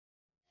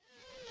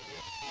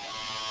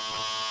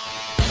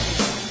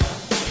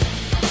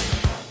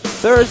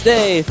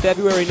Thursday,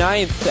 February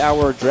 9th,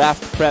 our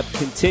draft prep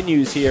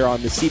continues here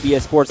on the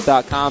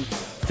CBSSports.com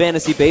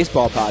Fantasy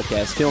Baseball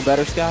Podcast. Feeling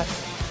better, Scott?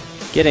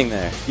 Getting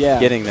there. Yeah.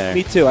 Getting there.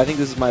 Me too. I think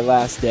this is my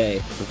last day.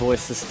 The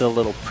voice is still a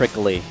little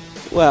prickly.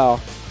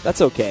 Well, that's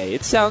okay.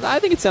 I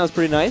think it sounds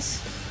pretty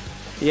nice.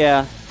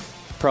 Yeah.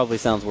 Probably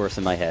sounds worse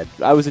in my head.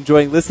 I was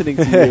enjoying listening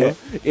to you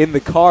in the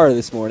car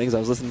this morning as I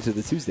was listening to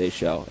the Tuesday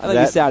show. I think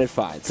you sounded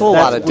fine. It's a little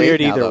out of date weird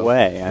now, either though.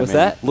 way. What's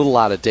that? A little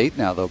out of date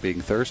now, though, being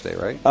Thursday,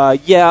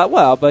 right? Yeah,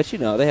 well, but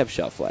they have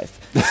shelf life.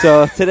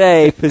 So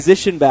today,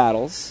 position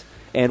battles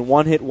and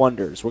one-hit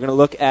wonders. We're going to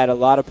look at a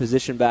lot of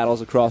position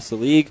battles across the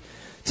league,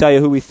 tell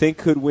you who we think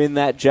could win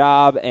that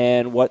job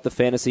and what the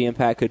fantasy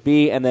impact could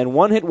be, and then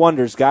one-hit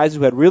wonders, guys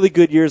who had really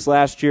good years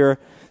last year,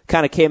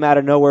 kind of came out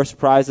of nowhere,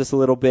 surprised us a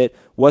little bit.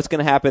 What's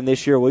going to happen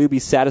this year? Will you be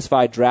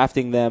satisfied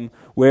drafting them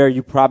where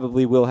you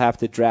probably will have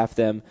to draft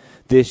them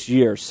this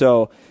year?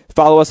 So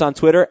follow us on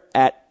Twitter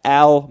at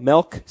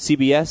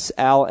AlMelkCBS,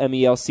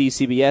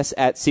 AlMelkCBS,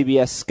 at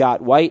CBS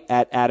Scott White,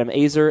 at Adam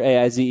Azer,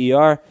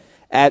 AIZER,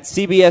 at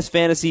CBS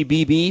Fantasy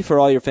BB for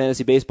all your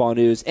fantasy baseball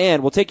news.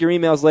 And we'll take your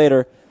emails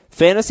later.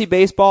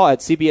 FantasyBaseball at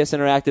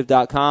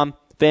CBSInteractive.com.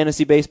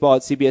 FantasyBaseball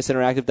at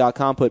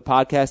CBSInteractive.com. Put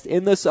podcast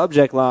in the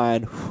subject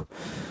line.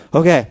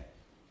 Okay,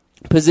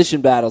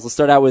 position battles. Let's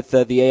start out with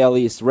the AL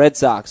East. Red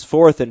Sox,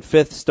 4th and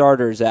 5th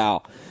starters,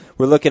 Al.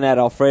 We're looking at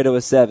Alfredo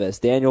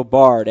Aceves, Daniel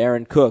Bard,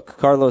 Aaron Cook,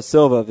 Carlos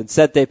Silva,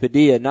 Vicente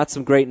Padilla. Not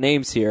some great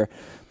names here,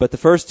 but the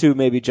first two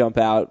maybe jump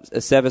out,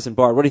 Aceves and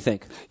Bard. What do you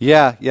think?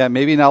 Yeah,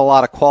 maybe not a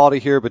lot of quality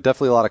here, but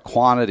definitely a lot of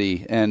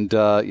quantity. And,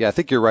 I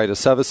think you're right.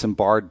 Aceves and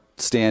Bard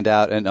stand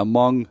out, and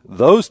among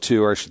those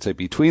two, or I should say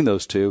between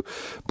those two,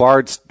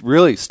 Bard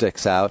really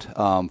sticks out.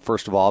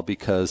 First of all,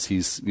 because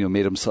he's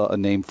made himself a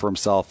name for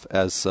himself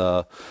as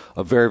a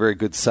very, very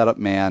good setup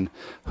man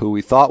who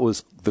we thought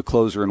was the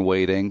closer in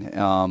waiting.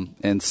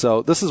 And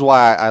so this is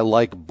why I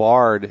like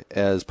Bard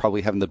as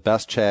probably having the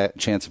best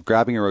chance of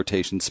grabbing a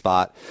rotation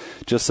spot,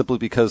 just simply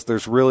because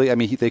there's really,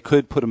 they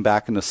could put him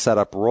back in a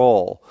setup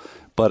role,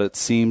 but it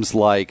seems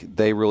like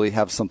they really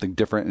have something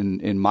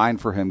different in mind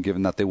for him,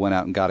 given that they went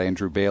out and got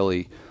Andrew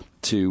Bailey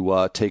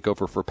to take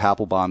over for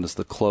Papelbon as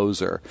the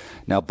closer.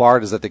 Now,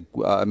 Bard, as I think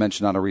I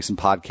mentioned on a recent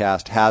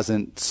podcast,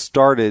 hasn't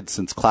started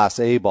since Class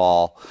A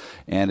ball,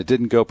 and it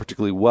didn't go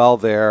particularly well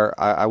there.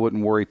 I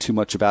wouldn't worry too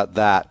much about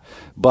that.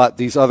 But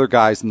these other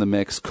guys in the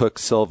mix, Cook,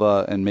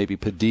 Silva, and maybe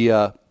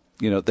Padilla,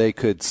 they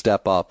could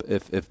step up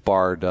if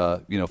Bard,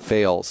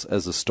 fails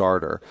as a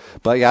starter.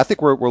 But yeah, I think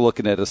we're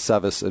looking at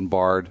Aceves and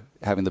Bard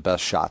having the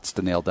best shots to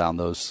nail down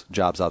those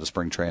jobs out of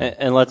spring training.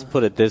 And let's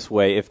put it this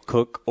way: if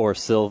Cook or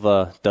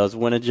Silva does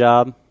win a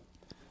job,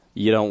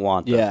 you don't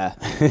want them.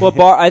 Yeah. Well,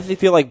 I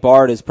feel like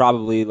Bard is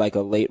probably like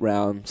a late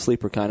round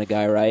sleeper kind of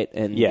guy, right?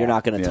 And you're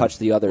not going to touch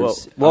the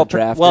others on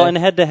draft day. Well, in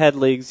head-to-head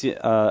leagues,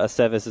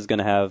 Aceves is going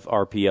to have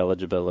RP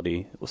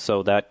eligibility,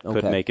 so that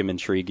could make him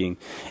intriguing.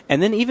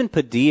 And then even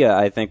Padilla,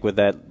 I think, with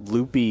that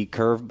loopy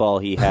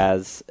curveball he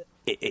has,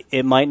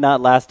 it might not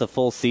last a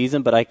full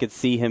season, but I could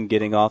see him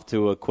getting off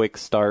to a quick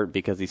start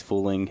because he's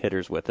fooling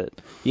hitters with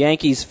it.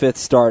 Yankees 5th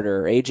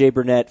starter, A.J.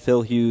 Burnett,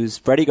 Phil Hughes,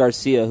 Freddie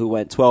Garcia, who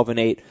went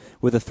 12-8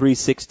 with a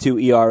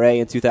 3.62 ERA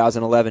in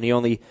 2011. He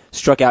only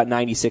struck out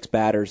 96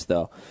 batters,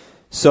 though.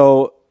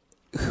 So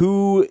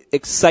who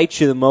excites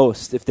you the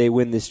most if they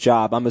win this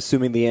job? I'm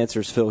assuming the answer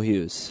is Phil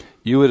Hughes.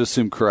 You would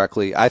assume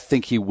correctly. I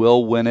think he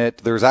will win it.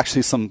 There's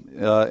actually some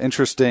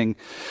interesting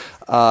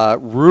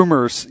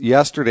rumors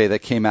yesterday that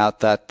came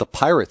out that the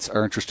Pirates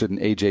are interested in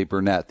A.J.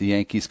 Burnett. The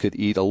Yankees could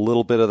eat a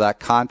little bit of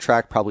that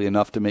contract, probably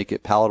enough to make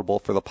it palatable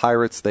for the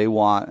Pirates. They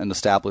want an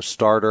established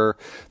starter.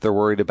 They're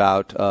worried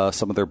about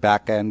some of their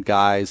back-end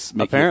guys.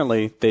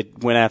 Apparently, they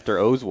went after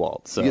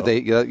Oswalt. So.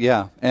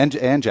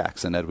 And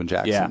Jackson, Edwin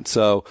Jackson. Yeah.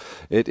 So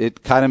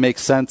it kind of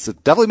makes sense.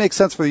 It definitely makes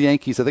sense for the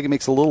Yankees. I think it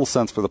makes a little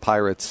sense for the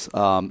Pirates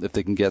if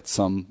they can get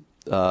some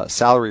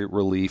salary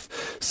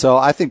relief. So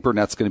I think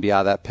Burnett's going to be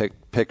out of that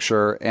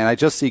picture, and I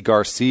just see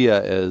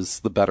Garcia as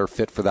the better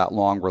fit for that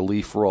long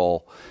relief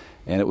role,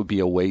 and it would be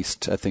a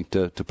waste, I think,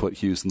 to put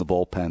Hughes in the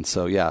bullpen.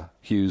 So yeah,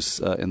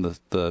 Hughes in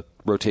the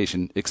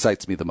rotation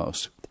excites me the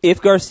most.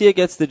 If Garcia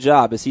gets the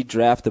job, is he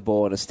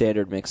draftable in a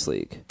standard mixed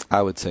league?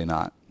 I would say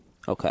not.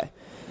 Okay.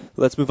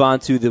 Let's move on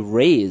to the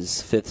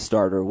Rays' 5th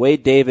starter,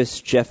 Wade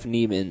Davis, Jeff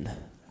Niemann.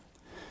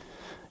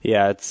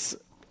 Yeah,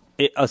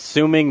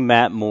 assuming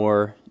Matt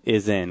Moore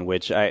is in,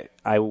 which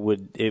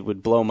it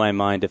would blow my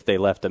mind if they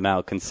left him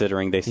out,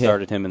 considering they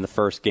started him in the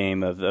first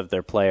game of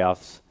their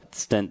playoffs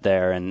stint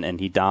there, and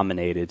he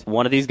dominated.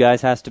 One of these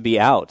guys has to be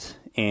out,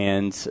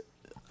 and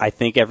I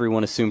think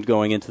everyone assumed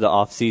going into the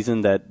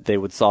offseason that they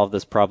would solve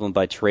this problem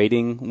by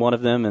trading one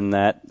of them, and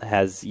that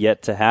has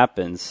yet to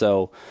happen.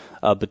 So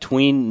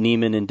between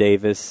Niemann and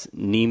Davis,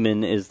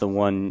 Niemann is the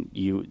one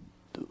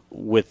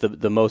with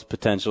the most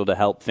potential to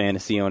help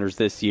fantasy owners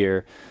this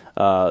year.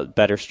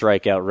 Better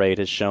strikeout rate,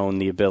 has shown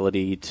the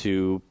ability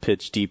to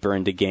pitch deeper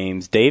into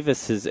games.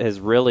 Davis has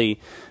really,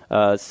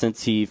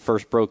 since he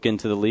first broke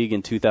into the league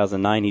in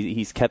 2009,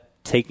 he's kept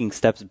taking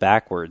steps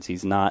backwards.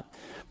 He's not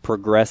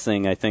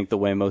progressing, I think, the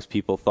way most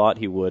people thought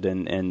he would,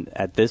 and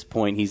at this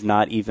point, he's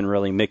not even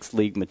really mixed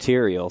league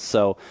material.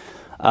 So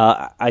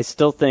I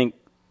still think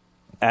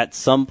at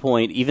some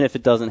point, even if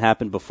it doesn't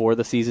happen before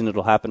the season,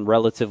 it'll happen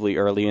relatively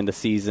early in the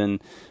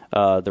season.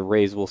 The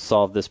Rays will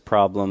solve this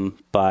problem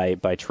by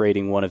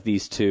trading one of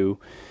these two.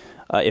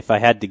 If I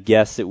had to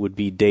guess, it would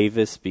be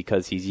Davis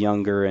because he's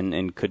younger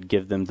and could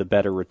give them the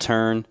better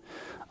return.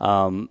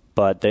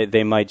 But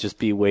they might just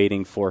be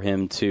waiting for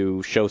him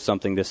to show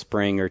something this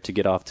spring or to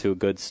get off to a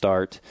good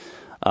start.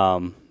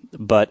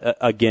 But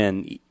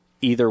again,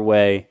 either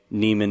way,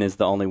 Neiman is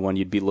the only one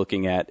you'd be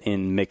looking at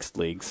in mixed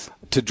leagues.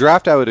 To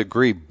draft, I would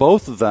agree.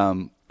 Both of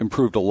them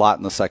improved a lot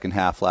in the second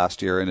half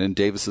last year, and in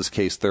Davis's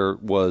case, there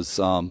was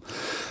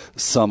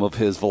some of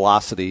his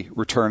velocity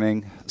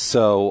returning.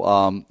 So,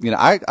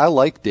 I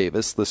like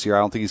Davis this year. I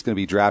don't think he's going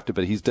to be drafted,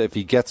 but if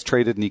he gets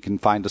traded and he can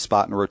find a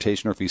spot in a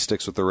rotation, or if he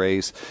sticks with the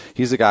Rays,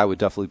 he's a guy I would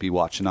definitely be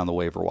watching on the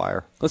waiver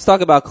wire. Let's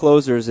talk about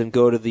closers and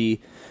go to the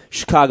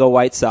Chicago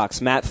White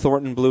Sox. Matt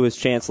Thornton blew his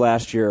chance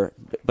last year,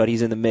 but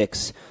he's in the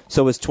mix.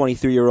 So is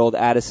 23-year-old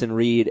Addison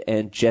Reed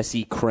and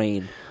Jesse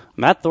Crane.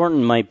 Matt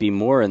Thornton might be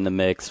more in the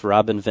mix.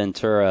 Robin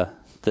Ventura,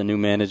 the new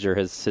manager,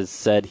 has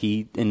said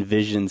he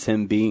envisions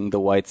him being the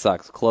White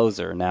Sox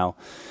closer. Now,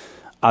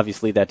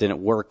 obviously that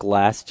didn't work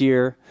last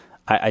year.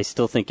 I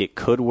still think it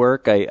could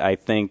work. I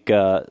think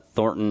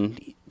Thornton,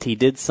 he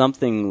did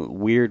something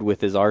weird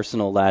with his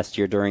arsenal last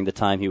year during the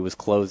time he was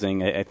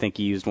closing. I think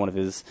he used one of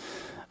his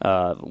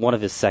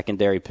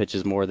secondary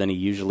pitches more than he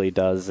usually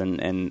does,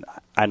 and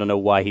I don't know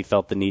why he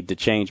felt the need to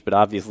change, but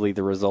obviously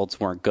the results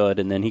weren't good,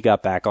 and then he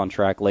got back on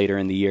track later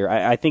in the year.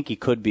 I think he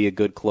could be a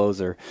good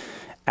closer.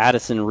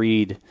 Addison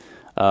Reed,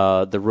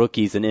 the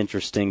rookie's an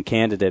interesting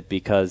candidate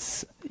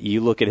because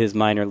you look at his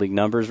minor league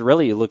numbers.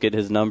 Really, you look at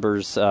his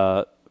numbers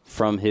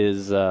from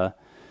his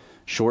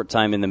short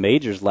time in the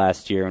majors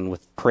last year, and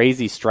with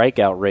crazy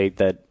strikeout rate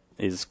that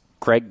is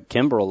Craig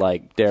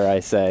Kimbrell-like, dare I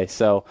say.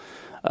 So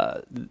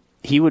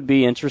he would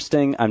be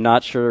interesting. I'm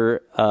not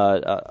sure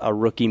a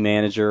rookie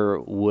manager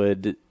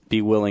would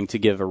be willing to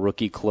give a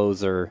rookie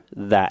closer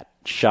that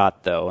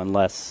shot, though,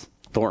 unless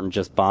Thornton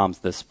just bombs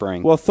this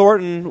spring. Well,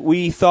 Thornton,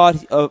 we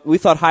thought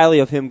highly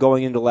of him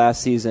going into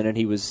last season, and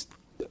he was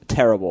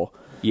terrible.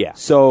 Yeah.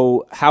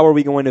 So how are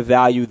we going to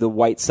value the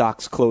White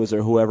Sox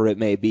closer, whoever it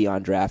may be,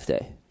 on draft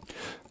day?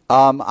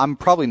 I'm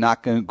probably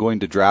not going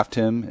to draft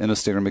him in a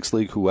standard mixed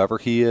league, whoever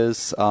he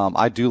is.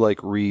 I do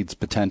like Reed's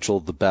potential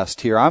the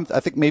best here. I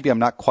think maybe I'm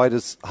not quite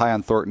as high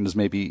on Thornton as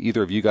maybe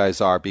either of you guys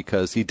are,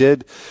 because he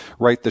did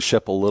right the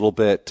ship a little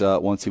bit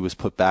once he was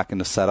put back in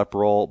the setup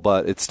role,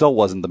 but it still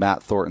wasn't the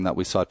Matt Thornton that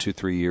we saw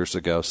 2-3 years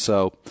ago.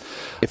 So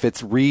if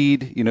it's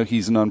Reed,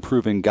 he's an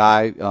unproven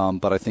guy,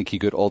 but I think he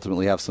could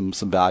ultimately have some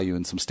value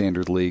in some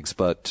standard leagues.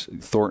 But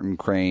Thornton,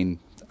 Crane,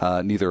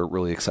 neither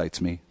really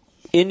excites me.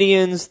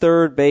 Indians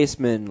third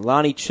baseman,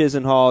 Lonnie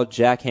Chisenhall,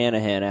 Jack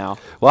Hanahan, Al.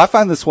 Well, I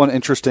find this one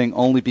interesting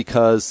only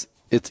because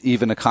it's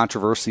even a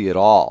controversy at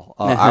all.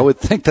 I would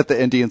think that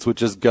the Indians would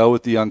just go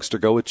with the youngster,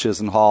 go with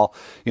Chisenhall.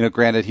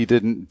 Granted, he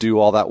didn't do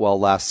all that well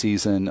last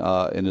season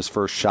in his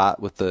first shot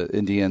with the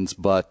Indians,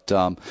 but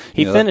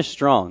he finished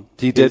strong.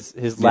 He did.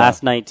 His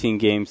last 19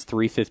 games,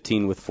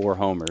 .315 with 4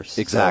 homers.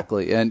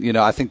 Exactly. So. And,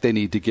 I think they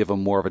need to give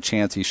him more of a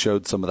chance. He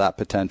showed some of that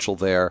potential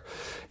there.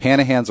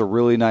 Hanahan's a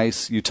really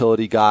nice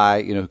utility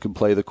guy, who can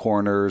play the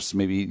corners,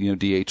 maybe,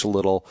 DH a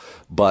little.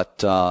 But,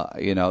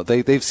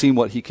 they've seen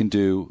what he can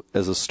do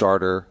as a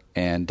starter.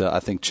 And I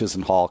think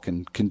Chisenhall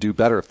can do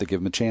better if they give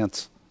him a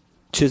chance.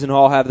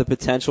 Chisenhall have the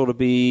potential to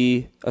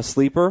be a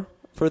sleeper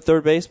for a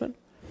third baseman?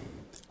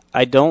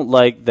 I don't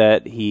like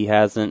that he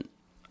hasn't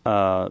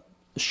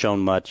shown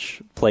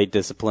much plate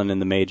discipline in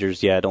the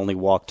majors yet, only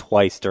walked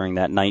twice during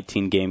that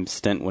 19-game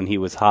stint when he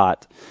was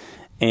hot.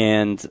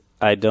 And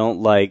I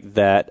don't like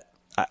that.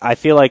 I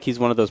feel like he's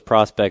one of those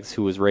prospects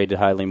who was rated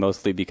highly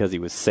mostly because he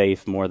was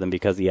safe more than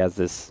because he has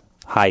this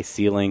high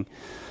ceiling.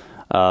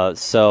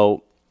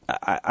 So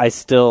I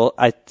still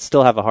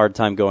have a hard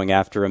time going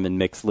after him in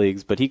mixed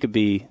leagues, but he could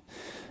be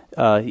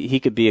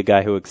a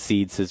guy who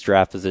exceeds his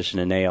draft position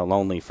in AL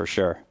only for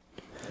sure.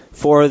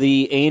 For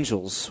the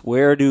Angels,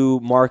 where do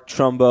Mark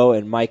Trumbo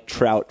and Mike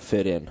Trout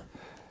fit in?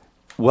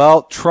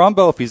 Well,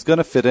 Trumbo, if he's going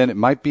to fit in, it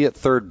might be at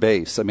third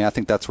base. I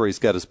think that's where he's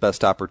got his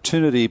best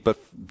opportunity, but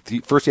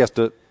first he has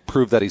to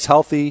prove that he's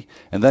healthy,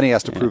 and then he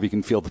has to prove he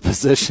can field the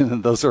position,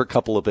 and those are a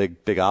couple of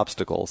big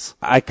obstacles.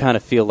 I kind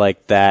of feel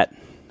like that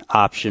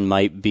option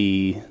might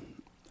be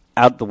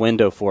out the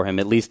window for him,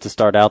 at least to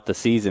start out the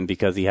season,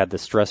 because he had the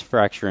stress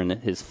fracture in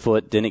his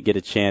foot, didn't get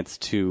a chance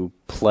to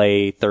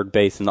play third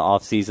base in the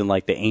offseason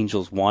like the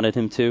Angels wanted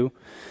him to.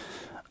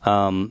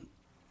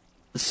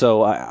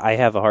 So I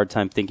have a hard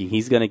time thinking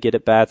he's going to get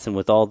at bats, and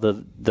with all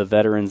the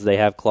veterans they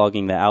have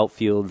clogging the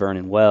outfield,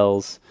 Vernon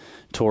Wells,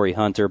 Torrey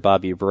Hunter,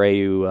 Bobby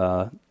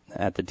Abreu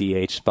at the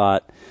DH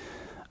spot,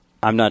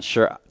 I'm not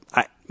sure.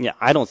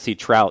 I don't see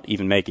Trout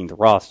even making the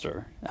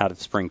roster out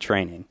of spring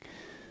training.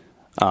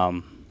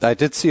 I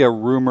did see a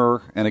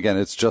rumor, and again,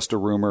 it's just a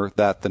rumor,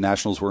 that the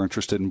Nationals were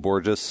interested in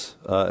Borges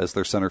as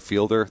their center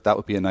fielder. That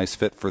would be a nice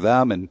fit for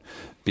them and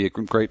be a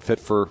great fit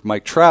for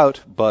Mike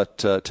Trout, but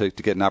to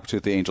get an opportunity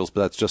with the Angels.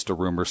 But that's just a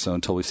rumor, so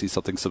until we see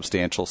something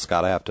substantial,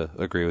 Scott, I have to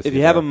agree with you. If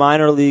you have a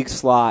minor league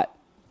slot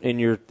in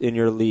your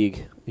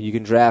league, you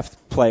can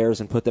draft players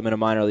and put them in a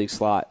minor league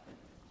slot.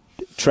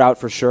 Trout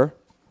for sure.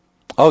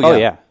 Oh,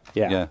 yeah.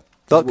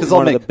 Because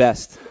one of the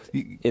best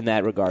in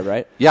that regard,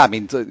 right? Yeah, I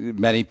mean,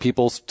 many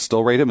people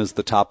still rate him as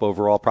the top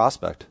overall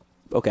prospect.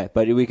 Okay,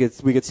 but we could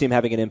see him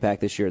having an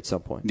impact this year at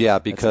some point. Yeah,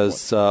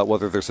 because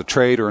whether there's a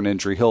trade or an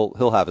injury,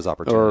 he'll have his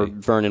opportunity. Or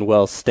Vernon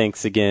Wells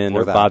stinks again,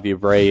 or that. Bobby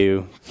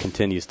Abreu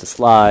continues to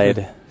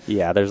slide.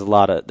 Yeah, there's a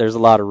lot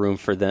of room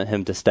for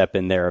him to step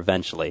in there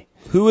eventually.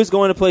 Who is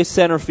going to play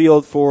center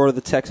field for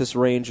the Texas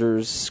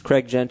Rangers?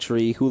 Craig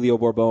Gentry, Julio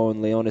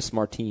Bourbon, Leonis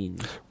Martin.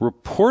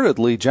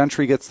 Reportedly,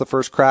 Gentry gets the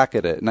first crack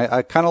at it, and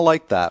I kind of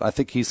like that. I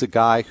think he's a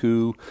guy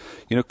who,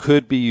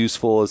 could be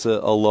useful as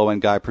a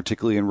low-end guy,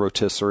 particularly in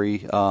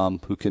rotisserie,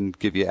 who can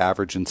give you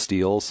average in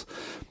steals.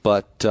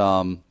 But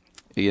I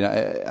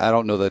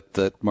don't know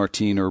that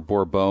Martin or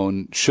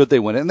Bourbon, should they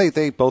win it, and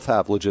they both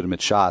have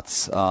legitimate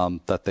shots,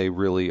 that they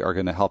really are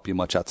going to help you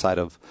much outside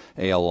of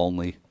AL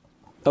only.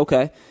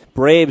 Okay.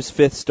 Braves'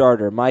 fifth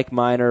starter, Mike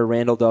Minor,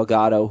 Randall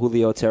Delgado,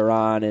 Julio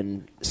Teheran,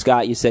 and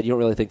Scott, you said you don't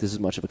really think this is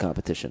much of a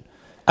competition.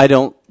 I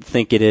don't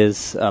think it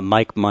is.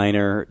 Mike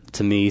Minor,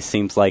 to me,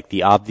 seems like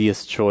the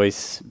obvious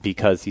choice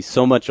because he's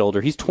so much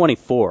older. He's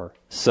 24,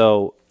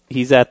 so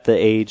he's at the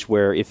age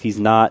where if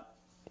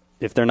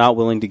they're not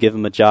willing to give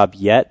him a job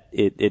yet,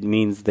 it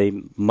means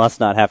they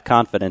must not have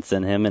confidence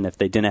in him, and if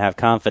they didn't have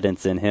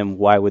confidence in him,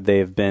 why would they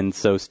have been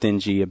so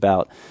stingy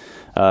about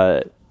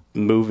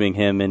moving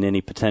him in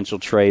any potential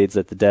trades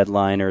at the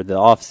deadline or the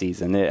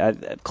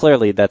offseason?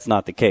 Clearly, that's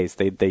not the case.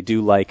 They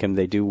do like him.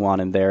 They do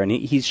want him there. And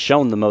he's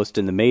shown the most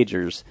in the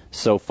majors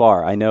so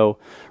far. I know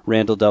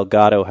Randall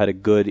Delgado had a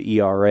good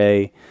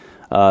ERA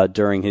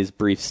during his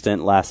brief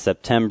stint last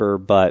September,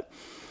 but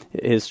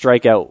his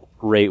strikeout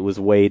rate was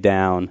way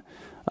down.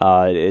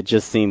 It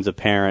just seems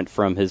apparent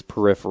from his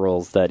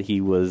peripherals that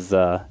he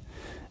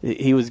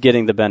was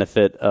getting the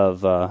benefit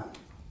of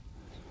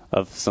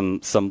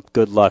some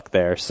good luck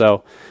there.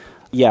 So,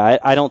 yeah,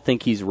 I don't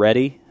think he's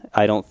ready.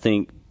 I don't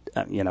think,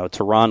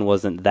 Teheran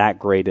wasn't that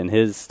great in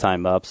his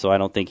time up, so I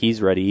don't think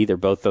he's ready either.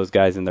 Both those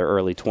guys in their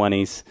early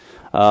 20s.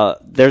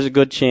 There's a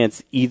good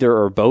chance either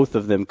or both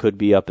of them could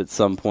be up at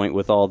some point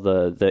with all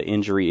the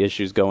injury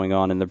issues going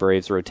on in the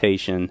Braves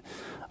rotation.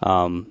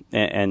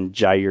 And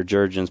Jair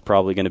Jurgen's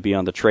probably going to be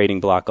on the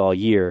trading block all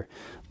year.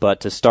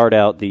 But to start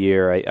out the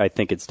year, I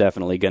think it's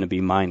definitely going to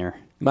be Minor.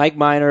 Mike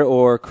Minor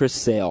or Chris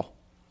Sale?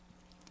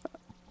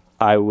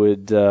 I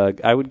would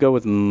go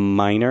with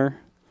Minor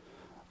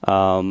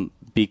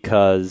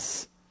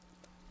because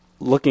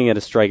looking at a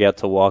strikeout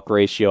to walk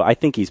ratio, I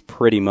think he's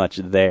pretty much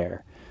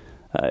there.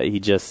 He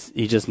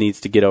just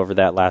needs to get over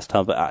that last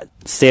hump.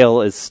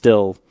 Sale is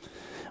still,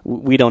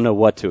 we don't know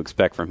what to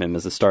expect from him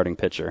as a starting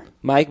pitcher.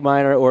 Mike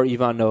Minor or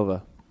Ivan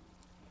Nova?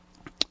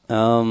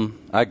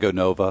 I'd go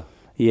Nova.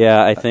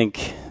 Yeah, I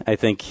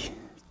think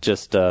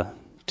just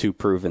too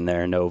proven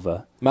there,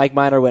 Nova. Mike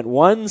Minor went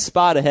one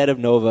spot ahead of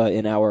Nova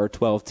in our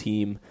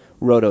 12-team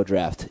Roto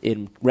draft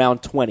in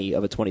round 20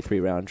 of a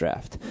 23-round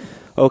draft.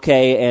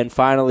 Okay, and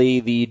finally,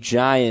 the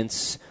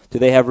Giants. Do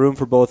they have room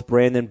for both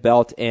Brandon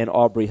Belt and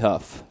Aubrey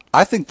Huff?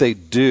 I think they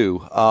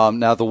do.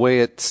 Now, the way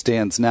it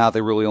stands now,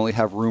 they really only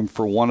have room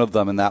for one of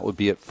them, and that would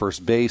be at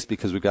first base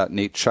because we've got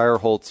Nate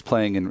Schierholtz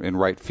playing in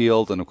right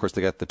field, and, of course,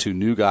 they got the two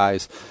new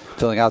guys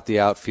filling out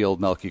the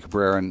outfield, Melky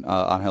Cabrera and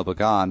Angel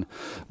Pagan.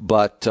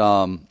 But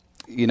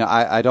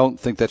I don't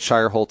think that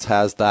Schierholtz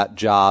has that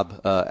job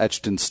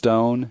etched in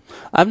stone.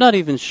 I'm not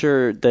even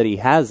sure that he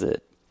has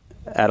it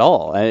at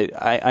all.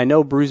 I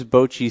know Bruce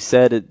Bochy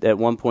said at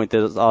one point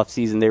this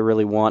offseason they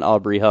really want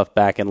Aubrey Huff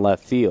back in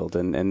left field,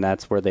 and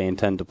that's where they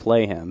intend to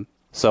play him.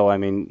 So, I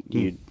mean,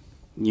 you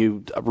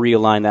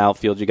realign the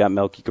outfield, you got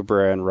Melky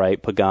Cabrera in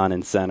right, Pagan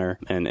in center,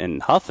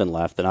 and Huff in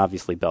left, and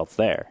obviously Belt's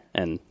there.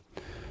 And,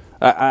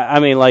 I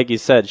mean, like you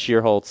said,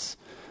 Schierholtz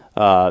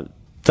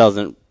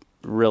doesn't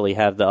really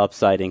have the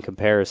upside in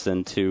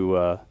comparison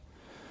to,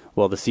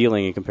 the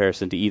ceiling in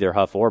comparison to either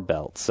Huff or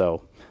Belt.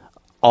 So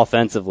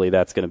offensively,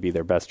 that's going to be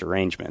their best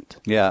arrangement.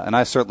 Yeah, and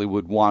I certainly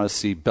would want to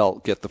see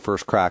Belt get the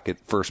first crack at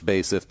first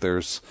base if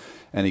there's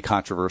any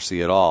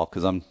controversy at all,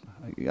 because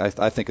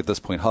I think at this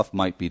point Huff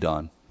might be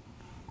done.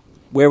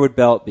 Where would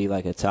Belt be,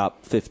 like a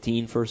top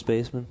 15 first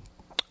baseman?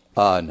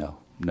 No.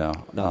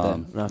 Not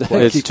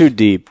quite. It's too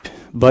deep,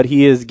 but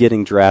he is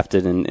getting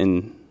drafted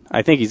in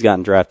I think he's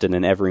gotten drafted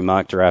in every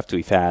mock draft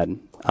we've had.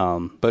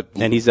 And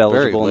he's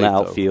eligible in the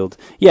outfield.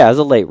 Though. Yeah, as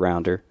a late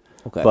rounder.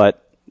 Okay.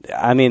 But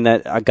I mean,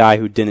 that a guy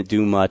who didn't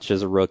do much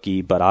as a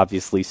rookie, but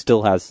obviously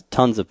still has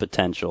tons of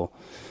potential.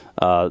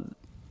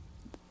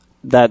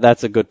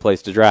 That's a good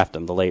place to draft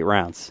him, the late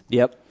rounds.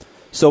 Yep.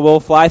 So we'll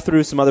fly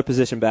through some other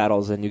position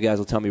battles, and you guys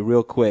will tell me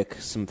real quick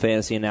some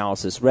fantasy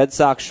analysis. Red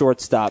Sox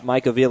shortstop,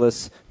 Mike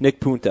Aviles, Nick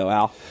Punto.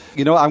 Al?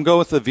 I'm going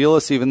with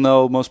Aviles, even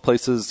though most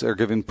places are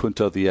giving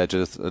Punto the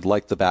edges. I'd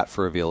like the bat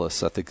for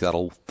Aviles. I think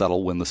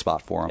that'll win the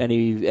spot for him.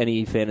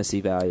 Any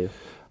fantasy value?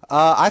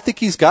 I think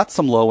he's got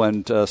some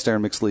low-end standard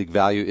mixed league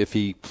value if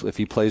he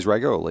plays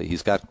regularly.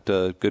 He's got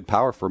good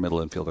power for a middle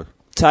infielder.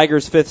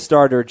 Tigers' fifth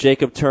starter,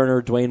 Jacob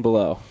Turner, Dwayne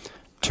Below.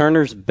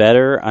 Turner's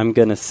better. I'm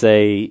going to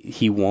say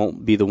he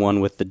won't be the one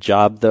with the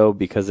job, though,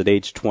 because at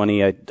age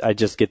 20, I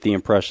just get the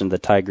impression the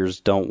Tigers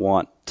don't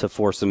want to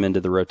force him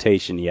into the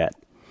rotation yet.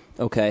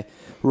 Okay.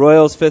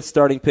 Royals' fifth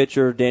starting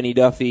pitcher, Danny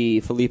Duffy,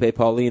 Felipe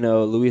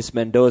Paulino, Luis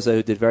Mendoza,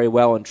 who did very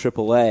well in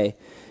AAA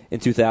in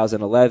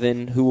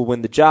 2011. Who will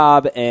win the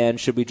job, and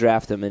should we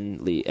draft him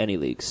in any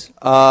leagues?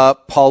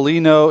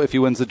 Paulino, if he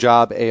wins the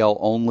job, AL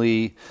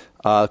only.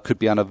 Could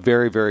be on a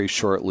very, very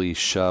short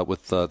leash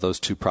with those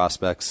two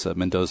prospects,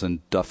 Mendoza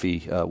and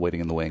Duffy,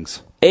 waiting in the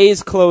wings.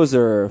 A's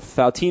closer,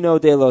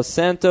 Faustino de los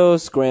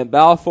Santos, Grant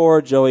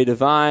Balfour, Joey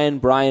Devine,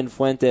 Brian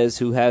Fuentes,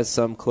 who has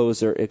some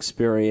closer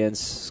experience.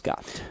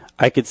 Scott?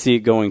 I could see it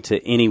going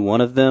to any one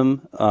of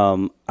them.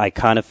 I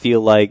kind of feel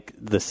like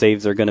the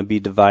saves are going to be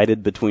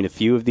divided between a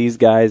few of these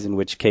guys, in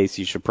which case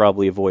you should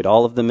probably avoid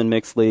all of them in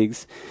mixed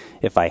leagues.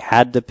 If I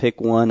had to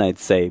pick one, I'd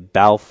say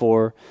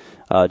Balfour,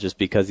 just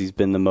because he's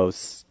been the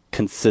most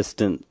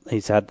consistent.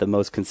 He's had the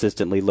most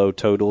consistently low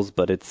totals,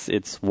 but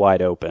it's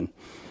wide open.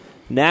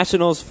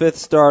 Nationals' fifth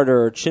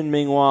starter,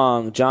 Chin-Ming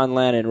Wang, John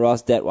Lannon,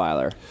 Ross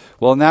Detweiler.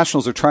 Well,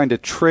 Nationals are trying to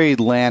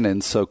trade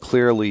Lannon, so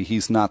clearly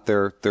he's not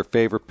their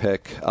favorite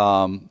pick.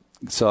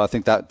 So I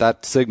think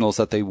that signals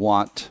that they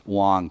want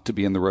Wang to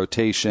be in the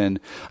rotation.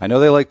 I know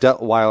they like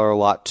Detweiler a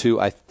lot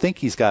too. I think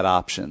he's got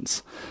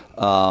options.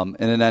 And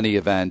in any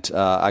event,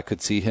 I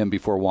could see him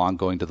before Wang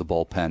going to the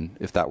bullpen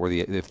if that were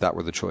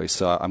the choice.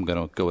 So I'm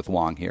going to go with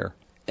Wang here.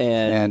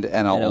 And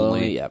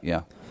only.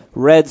 Yeah.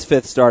 Reds'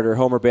 fifth starter,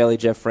 Homer Bailey,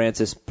 Jeff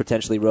Francis,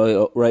 potentially Roy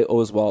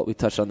Oswalt. We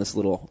touched on this a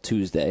little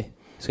Tuesday.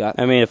 Scott?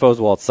 I mean, if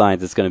Oswalt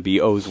signs, it's going to be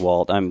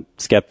Oswalt. I'm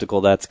skeptical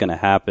that's going to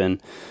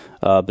happen.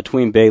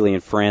 Between Bailey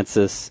and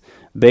Francis,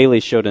 Bailey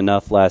showed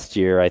enough last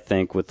year, I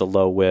think, with the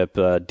low whip,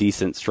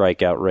 decent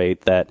strikeout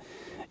rate, that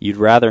you'd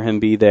rather him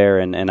be there,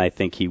 and I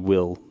think he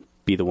will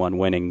be the one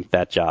winning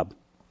that job.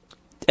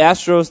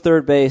 Astros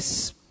third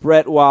base,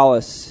 Brett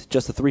Wallace,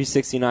 just a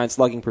 .369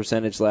 slugging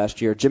percentage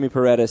last year. Jimmy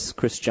Paredes,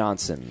 Chris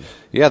Johnson.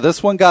 Yeah,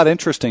 this one got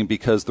interesting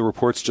because the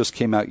reports just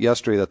came out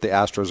yesterday that the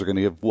Astros are going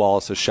to give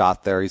Wallace a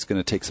shot there. He's going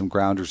to take some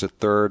grounders at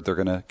third. They're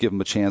going to give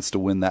him a chance to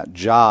win that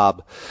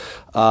job.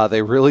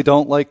 They really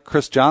don't like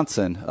Chris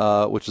Johnson,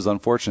 which is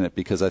unfortunate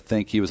because I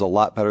think he was a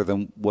lot better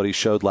than what he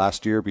showed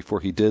last year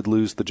before he did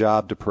lose the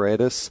job to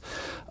Paredes.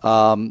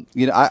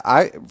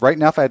 I right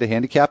now, if I had to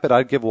handicap it,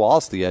 I'd give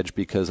Wallace the edge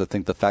because I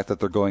think the fact that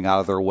they're going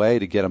out of their way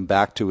to get him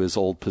back to his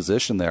old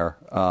position there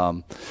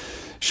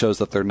shows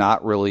that they're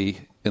not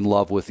really in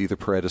love with either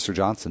Paredes or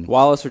Johnson.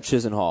 Wallace or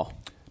Chisenhall?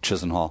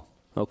 Chisenhall.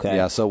 Okay.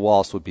 Yeah, so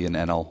Wallace would be an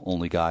NL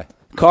only guy.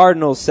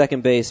 Cardinals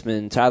second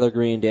baseman, Tyler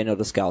Green, Daniel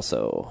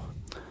Descalso.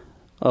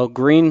 Well,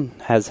 Green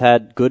has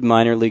had good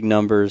minor league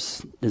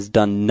numbers, has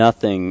done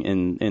nothing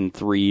in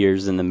 3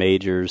 years in the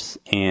majors,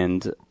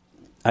 and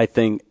I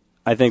think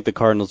the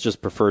Cardinals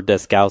just prefer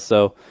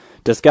Descalso.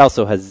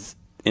 Descalso has,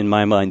 in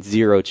my mind,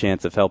 zero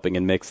chance of helping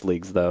in mixed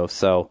leagues, though,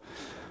 so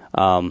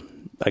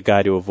a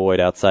guy to avoid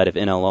outside of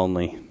NL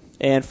only.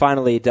 And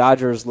finally,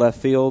 Dodgers left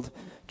field,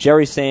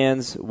 Jerry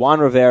Sands,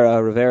 Juan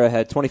Rivera. Rivera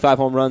had 25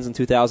 home runs in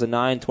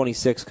 2009,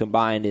 26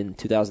 combined in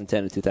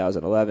 2010 and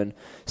 2011.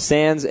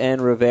 Sands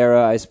and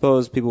Rivera, I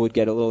suppose people would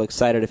get a little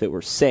excited if it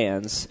were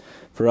Sands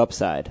for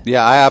upside.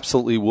 Yeah, I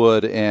absolutely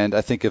would, and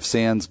I think if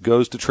Sands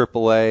goes to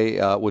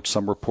AAA, which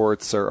some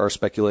reports are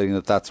speculating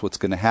that that's what's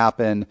going to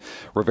happen,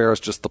 Rivera's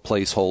just the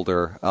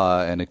placeholder,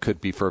 and it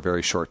could be for a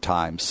very short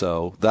time.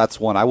 So that's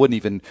one. I wouldn't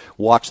even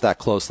watch that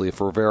closely.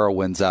 If Rivera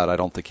wins out, I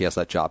don't think he has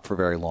that job for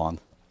very long.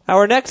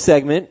 Our next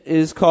segment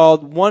is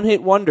called One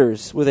Hit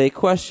Wonders with a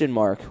question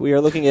mark. We are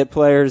looking at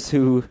players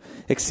who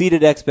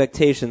exceeded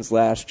expectations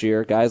last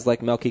year, guys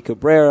like Melky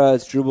Cabrera,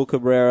 Asdrubal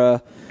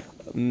Cabrera,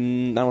 I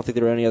don't think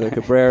there were any other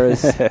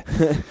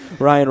Cabreras,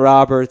 Ryan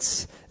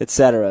Roberts,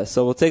 etc.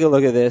 So we'll take a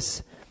look at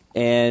this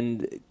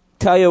and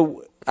tell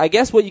you, I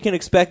guess, what you can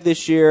expect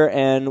this year,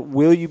 and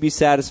will you be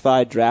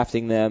satisfied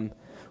drafting them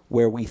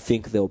where we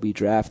think they'll be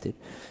drafted.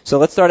 So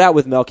let's start out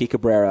with Melky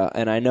Cabrera,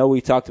 and I know we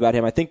talked about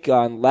him. I think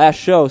on last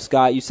show,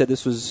 Scott, you said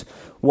this was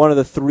one of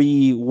the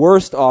 3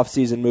 worst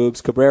offseason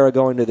moves, Cabrera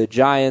going to the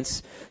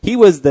Giants. He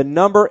was the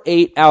number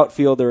 8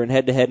 outfielder in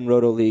head-to-head in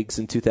Roto Leagues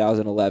in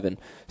 2011.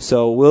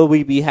 So will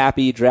we be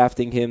happy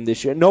drafting him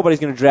this year? Nobody's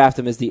going to draft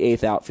him as the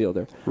 8th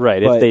outfielder.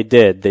 Right. If they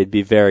did, they'd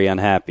be very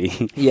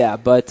unhappy. Yeah,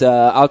 but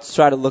I'll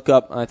try to look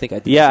up. I think I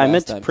did. Yeah, I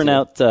meant to print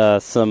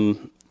out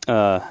some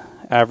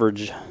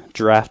average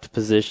draft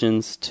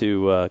positions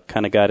to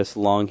kind of guide us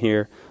along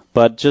here.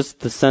 But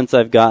just the sense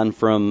I've gotten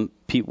from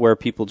where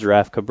people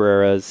draft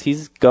Cabrera is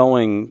he's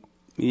going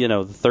the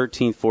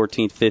 13th,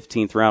 14th,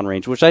 15th round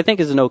range, which I think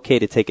is an okay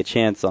to take a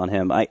chance on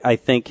him. I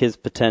think his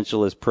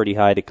potential is pretty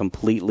high to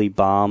completely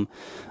bomb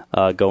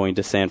going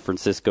to San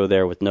Francisco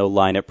there with no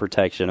lineup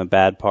protection, a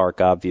bad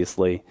park,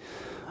 obviously.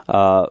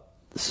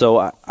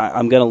 So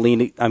I'm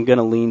going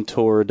to lean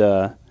toward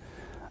you're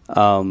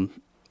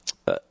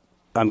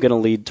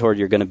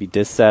going to be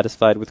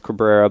dissatisfied with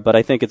Cabrera, but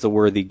I think it's a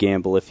worthy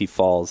gamble if he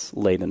falls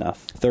late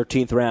enough.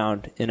 13th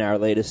round in our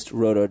latest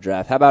Roto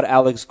draft. How about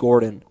Alex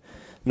Gordon?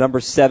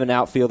 Number 7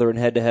 outfielder in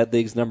head-to-head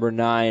leagues, number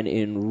 9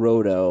 in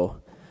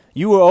Roto.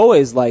 You were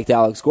always liked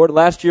Alex Gordon.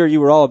 Last year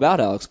you were all about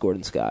Alex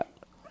Gordon, Scott.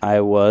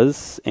 I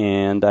was,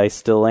 and I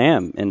still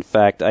am. In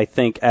fact, I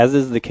think, as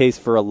is the case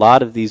for a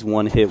lot of these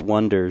one-hit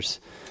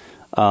wonders,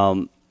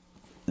 the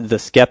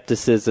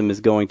skepticism is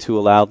going to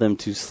allow them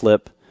to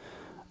slip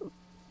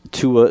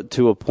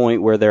to a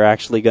point where they're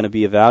actually going to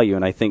be a value,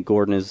 and I think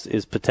Gordon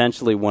is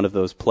potentially one of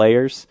those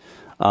players.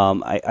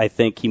 I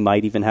think he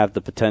might even have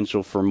the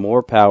potential for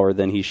more power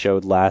than he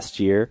showed last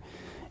year,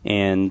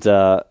 and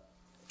so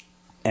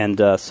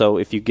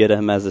if you get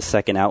him as a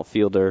second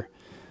outfielder,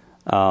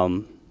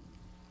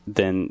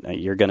 then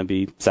you're going to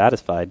be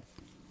satisfied.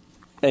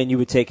 And you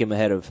would take him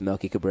ahead of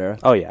Melky Cabrera?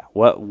 Oh yeah,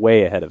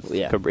 way ahead of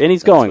Cabrera, and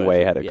he's going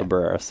way ahead of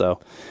Cabrera. So.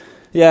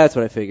 Yeah, that's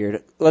what I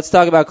figured. Let's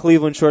talk about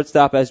Cleveland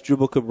shortstop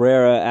Asdrubal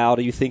Cabrera. Al,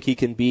 do you think he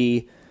can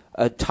be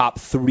a top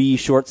 3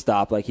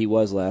 shortstop like he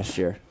was last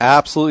year?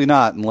 Absolutely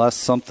not, unless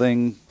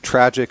something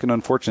tragic and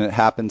unfortunate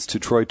happens to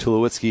Troy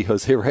Tulowitzki,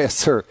 Jose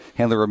Reyes, or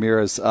Hanley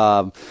Ramirez.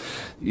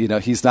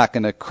 He's not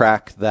going to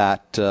crack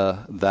that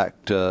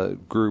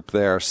group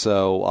there.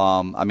 So,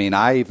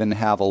 I even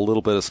have a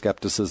little bit of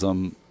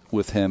skepticism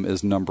with him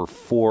as number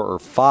 4 or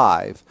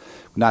 5.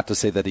 Not to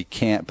say that he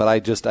can't, but I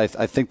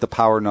think the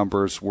power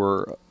numbers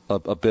were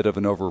a bit of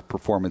an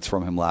overperformance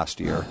from him last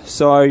year.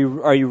 So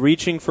are you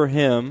reaching for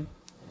him?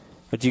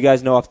 Do you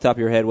guys know off the top of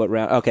your head what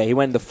round? Okay, he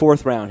went in the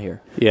 4th round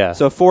here. Yeah.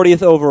 So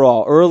 40th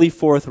overall, early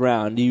 4th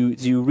round. Do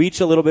you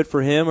reach a little bit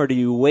for him, or do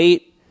you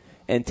wait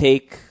and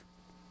take,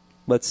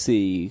 let's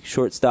see,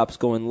 shortstops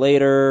going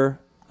later?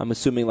 I'm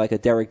assuming like a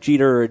Derek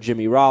Jeter or a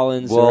Jimmy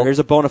Rollins. Or here's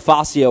a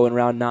Bonifacio in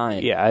round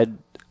 9. Yeah,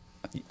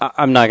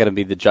 I'm not going to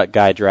be the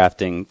guy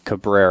drafting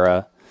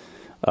Cabrera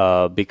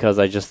because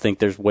I just think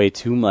there's way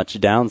too much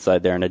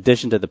downside there. In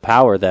addition to the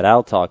power that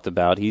Al talked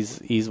about,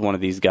 he's one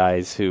of these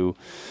guys who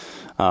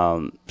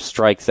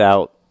strikes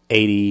out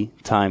 80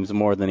 times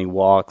more than he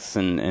walks,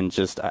 and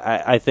just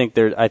I think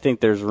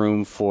there's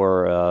room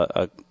for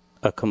a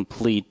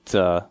complete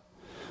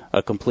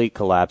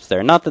collapse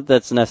there. Not that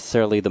that's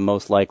necessarily the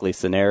most likely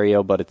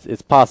scenario, but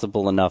it's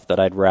possible enough that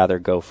I'd rather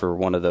go for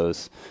one of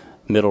those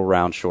middle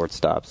round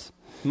shortstops.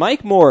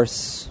 Mike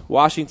Morse,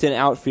 Washington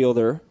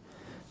outfielder,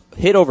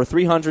 hit over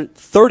 300,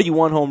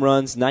 31 home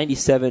runs,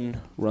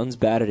 97 runs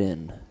batted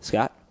in.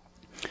 Scott?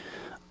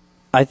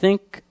 I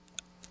think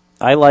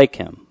I like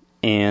him,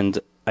 and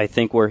I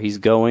think where he's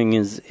going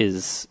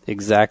is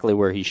exactly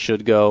where he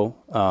should go,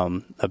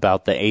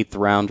 about the 8th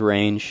round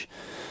range.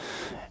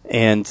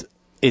 And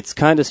it's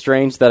kind of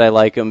strange that I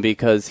like him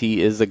because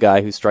he is a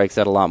guy who strikes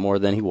out a lot more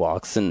than he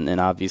walks, and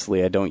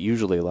obviously I don't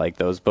usually like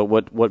those. But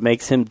what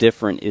makes him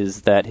different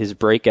is that his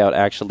breakout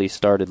actually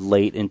started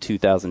late in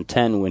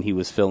 2010 when he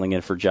was filling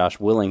in for Josh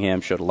Willingham,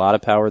 showed a lot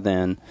of power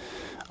then,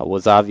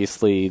 was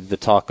obviously the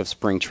talk of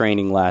spring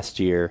training last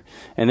year.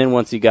 And then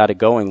once he got it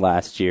going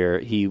last year,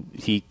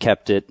 he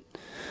kept it,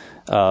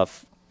 I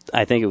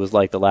think it was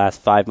like the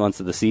last 5 months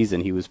of the season,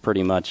 he was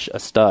pretty much a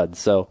stud.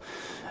 So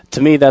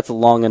to me, that's a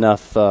long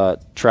enough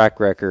track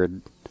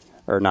record,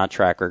 or not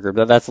track record,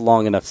 but that's a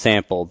long enough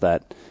sample,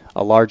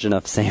 a large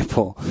enough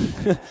sample,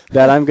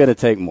 that I'm going to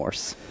take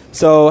Morse.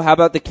 So how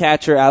about the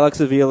catcher, Alex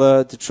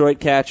Avila, Detroit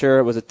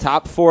catcher, was a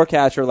top 4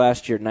 catcher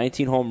last year,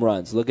 19 home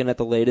runs. Looking at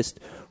the latest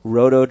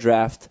Roto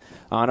draft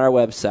on our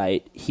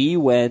website, he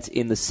went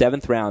in the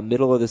 7th round,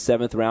 middle of the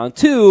 7th round,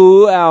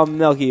 to Al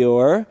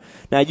Melchior.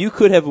 Now, you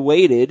could have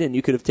waited, and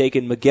you could have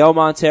taken Miguel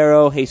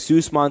Montero,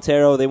 Jesus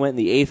Montero. They went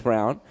in the 8th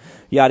round.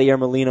 Yadier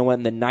Molina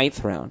went in the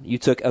 9th round. You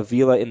took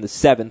Avila in the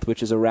 7th,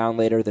 which is a round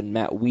later than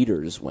Matt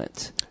Wieters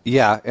went.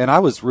 Yeah, and I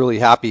was really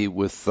happy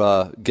with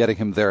getting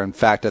him there. In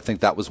fact, I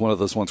think that was one of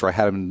those ones where I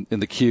had him in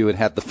the queue and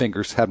had my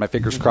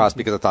fingers crossed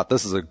because I thought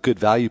this is a good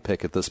value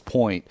pick at this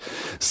point.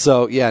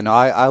 So yeah, no,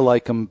 I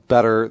like him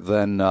better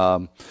than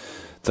the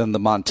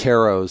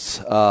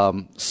Monteros.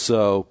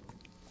 So.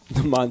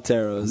 The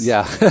Monteros.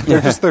 Yeah,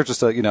 they're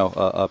just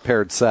a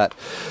paired set.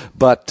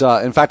 But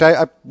in fact,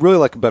 I really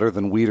like him better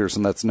than Wieters,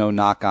 and that's no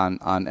knock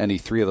on any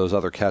 3 of those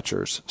other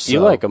catchers. So. You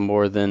like him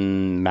more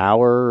than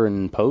Mauer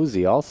and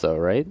Posey also,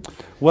 right?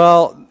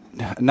 Well,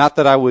 not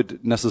that I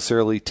would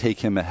necessarily take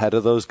him ahead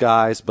of those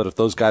guys, but if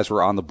those guys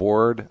were on the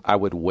board, I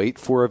would wait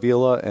for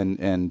Avila,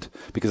 and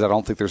because I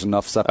don't think there's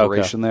enough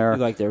separation there. You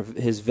like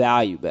his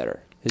value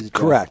better.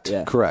 Correct.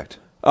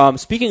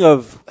 Speaking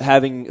of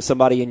having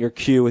somebody in your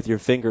queue with your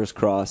fingers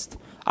crossed,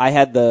 I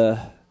had the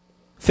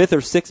 5th or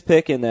 6th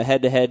pick in the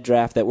head-to-head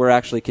draft that we're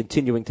actually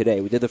continuing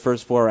today. We did the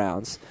first 4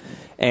 rounds,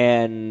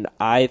 and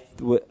I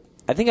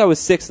think I was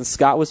 6th and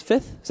Scott was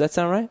 5th. Does that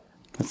sound right?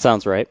 That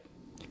sounds right.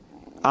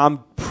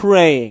 I'm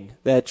praying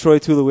that Troy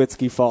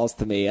Tulowitzki falls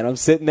to me, and I'm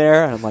sitting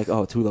there, and I'm like,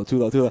 oh,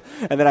 Tulo.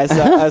 And then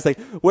I was like,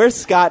 where's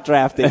Scott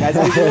drafting? I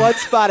said, he's one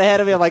spot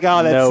ahead of me. I'm like,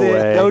 oh, that's No it.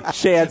 way. No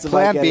chance of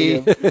Plan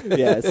getting B. him.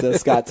 Yeah, so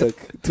Scott took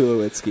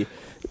Tulowitzki,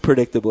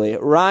 predictably.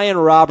 Ryan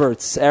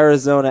Roberts,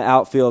 Arizona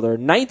outfielder,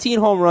 19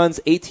 home runs,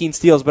 18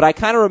 steals, but I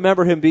kind of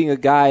remember him being a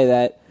guy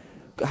that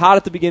hot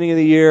at the beginning of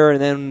the year,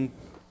 and then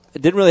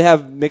didn't really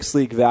have mixed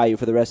league value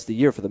for the rest of the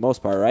year for the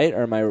most part, right?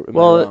 Or am I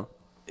wrong?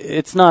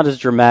 It's not as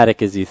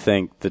dramatic as you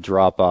think, the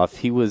drop-off.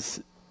 He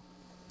was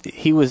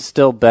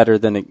still better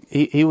than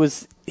he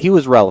was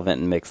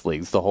relevant in mixed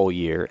leagues the whole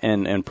year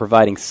and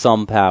providing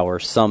some power,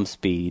 some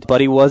speed.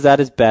 But he was at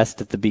his best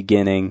at the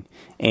beginning,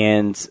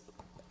 and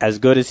as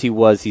good as he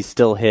was, he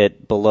still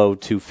hit below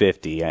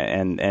 250.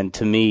 And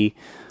to me,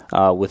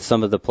 with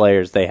some of the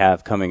players they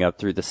have coming up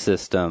through the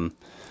system,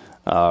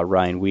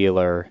 Ryan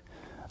Wheeler,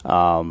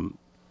 I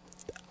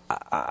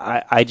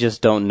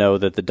just don't know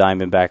that the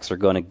Diamondbacks are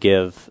going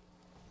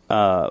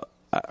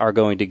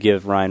to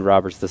give Ryan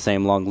Roberts the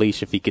same long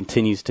leash if he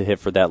continues to hit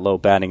for that low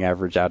batting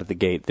average out of the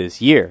gate this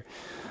year.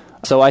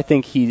 So I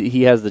think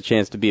he has the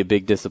chance to be a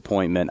big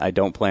disappointment. I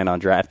don't plan on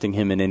drafting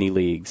him in any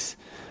leagues.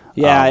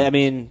 Yeah, I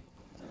mean,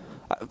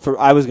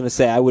 I was going to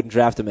say I wouldn't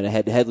draft him in a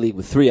head-to-head league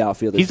with 3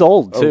 outfielders. He's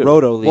old, too. A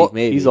roto league,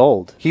 maybe. He's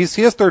old. He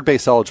has third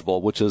base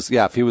eligible, which is,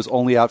 if he was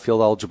only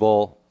outfield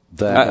eligible,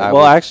 then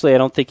actually, I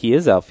don't think he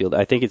is outfield.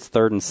 I think it's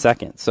third and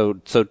second.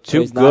 So he's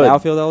good. Not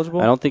outfield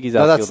eligible? I don't think he's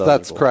outfield eligible.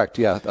 That's correct,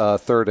 yeah.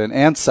 Third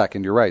and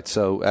second, you're right.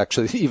 So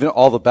actually, even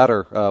all the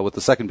better with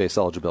the second base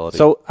eligibility.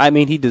 So, I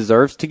mean, he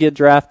deserves to get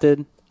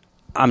drafted.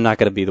 I'm not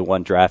going to be the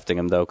one drafting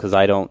him, though, because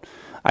I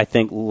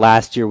think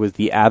last year was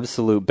the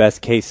absolute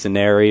best case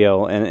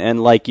scenario,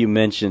 and like you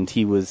mentioned,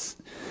 he was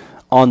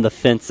on the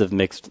fence of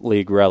mixed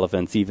league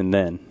relevance even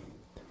then.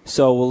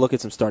 So we'll look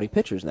at some starting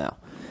pitchers now.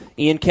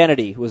 Ian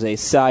Kennedy was a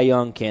Cy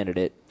Young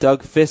candidate.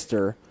 Doug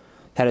Fister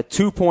had a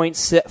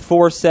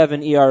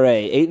 2.47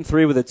 ERA,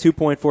 8-3 with a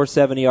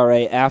 2.47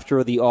 ERA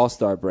after the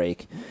All-Star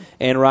break.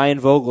 And Ryan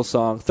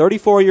Vogelsong,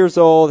 34 years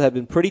old, had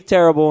been pretty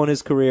terrible in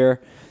his career.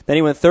 Then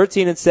he went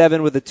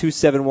 13-7 with a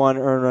 2.71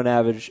 earned run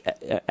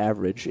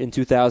average in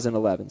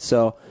 2011.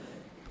 So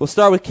we'll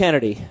start with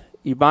Kennedy.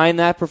 You buying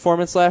that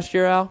performance last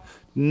year, Al?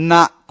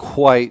 Not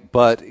quite,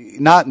 but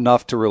not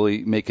enough to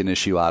really make an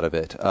issue out of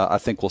it. I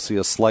think we'll see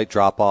a slight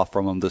drop-off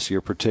from him this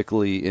year,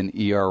 particularly in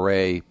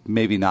ERA,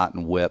 maybe not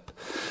in WHIP.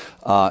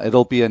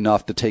 It'll be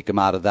enough to take him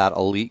out of that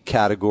elite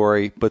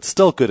category, but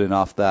still good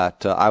enough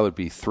that I would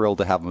be thrilled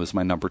to have him as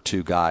my number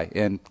 2 guy,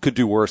 and could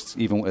do worse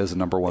even as a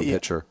number 1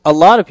 pitcher. A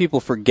lot of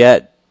people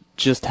forget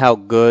just how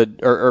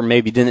good, or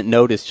maybe didn't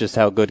notice just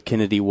how good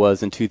Kennedy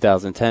was in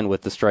 2010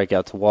 with the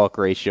strikeout to walk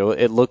ratio.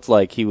 It looked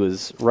like he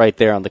was right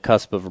there on the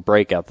cusp of a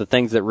breakout. The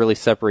things that really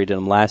separated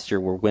him last year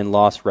were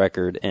win-loss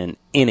record and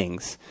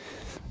innings.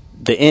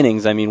 The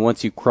innings, I mean,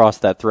 once you cross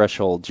that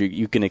threshold,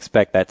 you can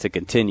expect that to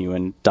continue.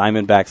 And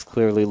Diamondbacks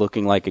clearly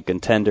looking like a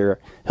contender.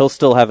 He'll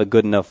still have a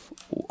good enough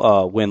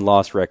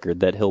win-loss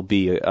record that he'll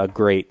be a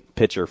great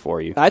pitcher for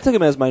you. I took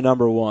him as my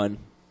number 1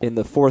 in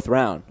the 4th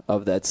round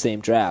of that same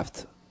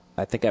draft.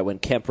 I think I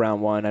went Kemp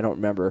round 1. I don't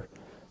remember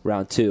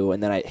round 2.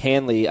 And then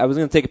Hanley, I was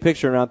going to take a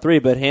picture in round 3,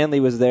 but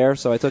Hanley was there,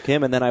 so I took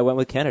him, and then I went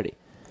with Kennedy.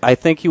 I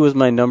think he was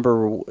my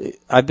number.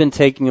 I've been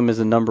taking him as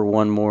a number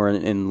 1 more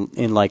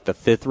in like the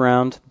 5th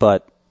round,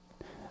 but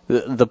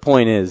the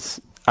point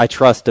is, I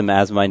trust him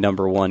as my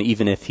number 1,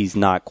 even if he's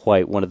not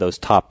quite one of those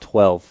top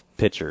 12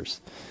 pitchers.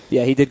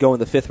 Yeah, he did go in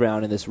the 5th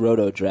round in this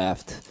roto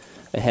draft,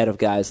 ahead of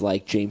guys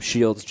like James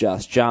Shields,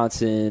 Josh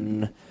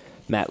Johnson,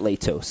 Matt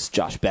Latos,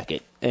 Josh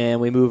Beckett.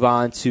 And we move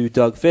on to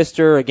Doug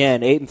Fister.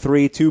 Again,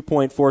 8-3,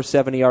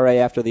 2.47 ERA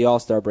after the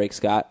All-Star break,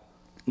 Scott.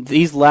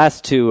 These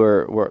last two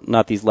are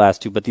not these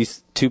last two, but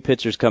these 2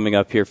 pitchers coming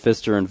up here,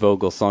 Fister and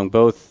Vogelsong,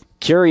 both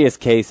curious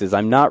cases.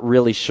 I'm not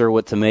really sure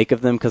what to make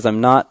of them because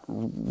I'm not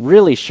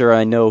really sure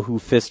I know who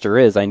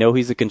Fister is. I know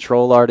he's a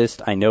control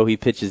artist. I know he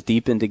pitches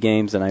deep into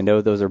games, and I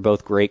know those are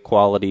both great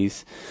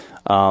qualities.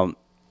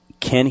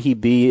 Can he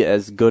be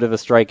as good of a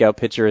strikeout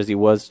pitcher as he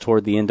was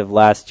toward the end of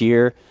last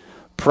year?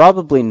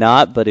 Probably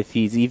not, but if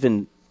he's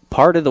even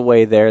part of the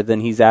way there, then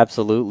he's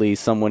absolutely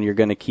someone you're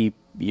going to keep.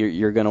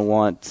 You're going to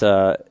want.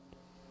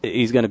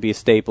 He's going to be a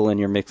staple in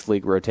your mixed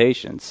league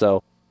rotation.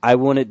 So I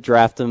wouldn't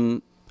draft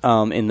him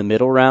in the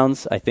middle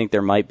rounds. I think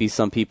there might be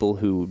some people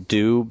who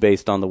do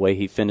based on the way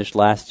he finished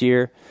last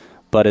year.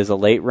 But as a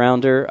late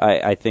rounder,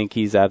 I think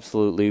he's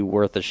absolutely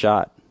worth a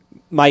shot.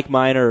 Mike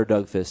Minor or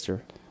Doug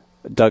Fister?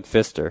 Doug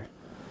Fister.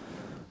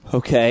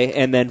 Okay,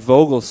 and then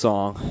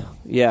Vogelsong.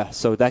 Yeah,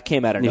 so that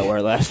came out of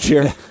nowhere last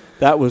year.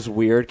 That was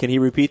weird. Can he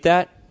repeat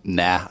that?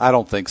 Nah, I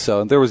don't think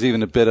so. And there was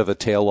even a bit of a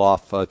tail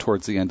off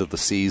towards the end of the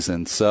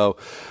season. So,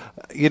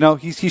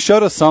 he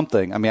showed us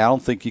something. I mean, I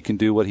don't think you can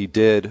do what he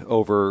did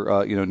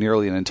over,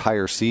 nearly an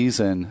entire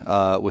season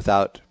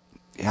without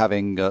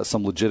having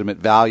some legitimate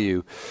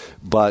value,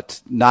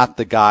 but not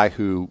the guy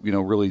who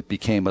really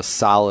became a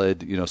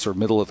solid sort of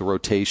middle of the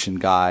rotation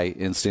guy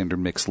in standard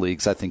mixed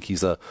leagues. I think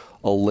he's a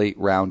late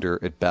rounder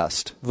at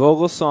best.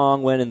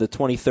 Vogelsong went in the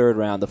 23rd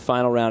round, the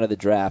final round of the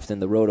draft in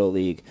the Roto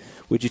League.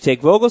 Would you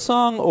take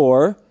Vogelsong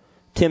or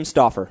Tim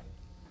Stauffer?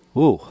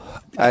 Ooh,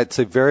 I'd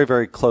say very,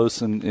 very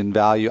close in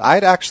value.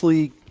 I'd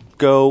actually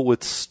go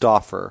with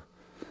Stauffer.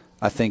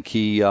 I think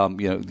he,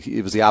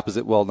 it was the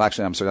opposite. Well,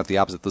 actually, I'm sorry, not the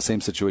opposite. The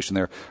same situation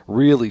there.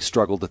 Really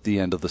struggled at the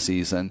end of the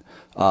season.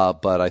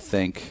 But I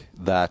think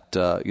that,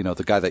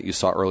 the guy that you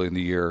saw early in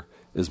the year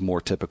is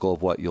more typical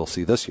of what you'll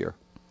see this year.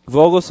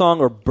 Vogelsong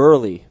or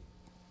Burley?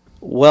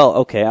 Well,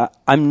 okay,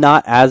 I'm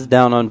not as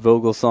down on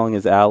Vogelsong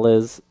as Al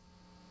is.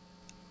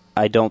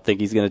 I don't think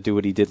he's going to do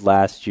what he did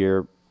last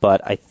year,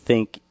 but I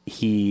think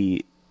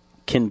he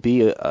can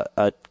be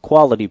a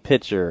quality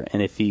pitcher,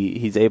 and if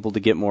he's able to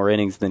get more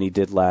innings than he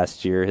did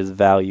last year, his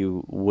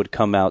value would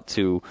come out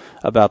to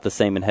about the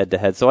same in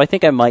head-to-head. So I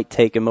think I might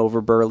take him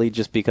over Burley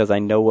just because I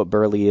know what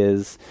Burley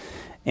is,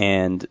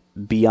 and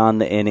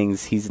beyond the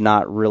innings, he's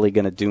not really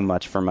going to do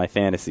much for my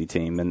fantasy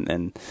team.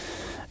 And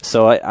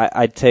so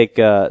I'd take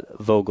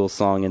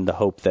Vogelsong in the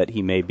hope that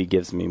he maybe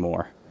gives me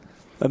more.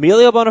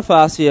 Emilio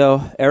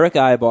Bonifacio, Eric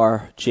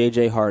Ibar,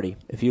 J.J. Hardy.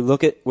 If you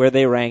look at where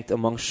they ranked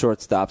among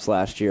shortstops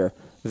last year,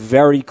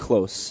 very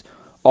close.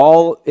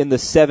 All in the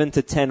 7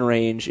 to 10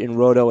 range in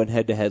Roto and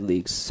head-to-head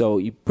leagues. So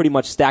you pretty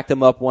much stack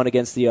them up one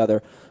against the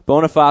other.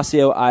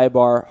 Bonifacio,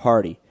 Ibar,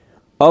 Hardy.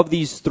 Of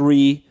these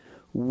three,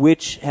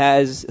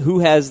 who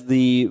has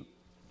the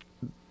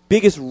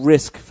biggest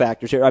risk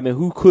factors here? I mean,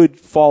 who could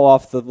fall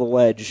off the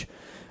ledge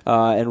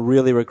and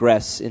really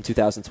regress in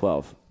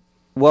 2012?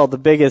 Well, the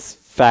biggest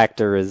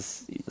factor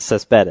is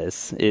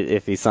Cespedes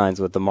if he signs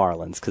with the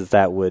Marlins, because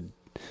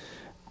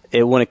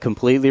it wouldn't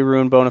completely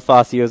ruin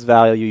Bonifacio's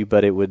value,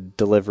 but it would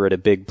deliver it a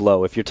big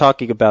blow. If you're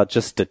talking about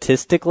just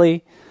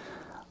statistically,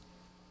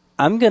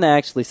 I'm going to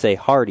actually say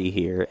Hardy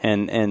here,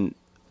 and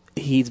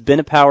he's been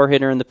a power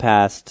hitter in the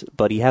past,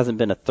 but he hasn't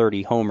been a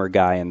 30-homer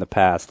guy in the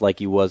past like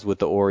he was with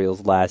the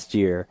Orioles last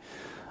year.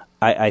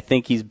 I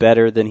think he's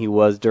better than he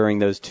was during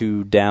those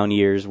 2 down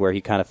years where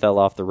he kind of fell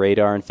off the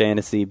radar in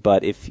fantasy,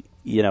 but if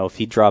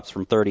he drops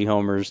from 30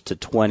 homers to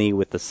 20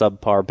 with the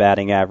subpar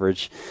batting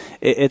average,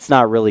 it's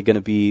not really going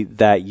to be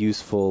that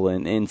useful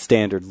in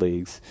standard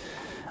leagues.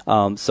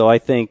 So I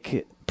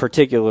think,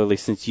 particularly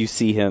since you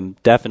see him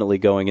definitely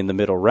going in the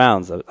middle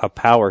rounds, a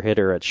power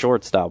hitter at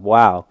shortstop,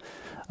 wow.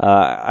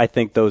 I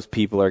think those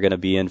people are going to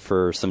be in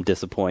for some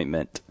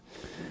disappointment.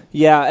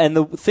 Yeah, and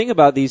the thing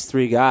about these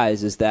three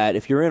guys is that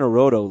if you're in a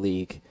Roto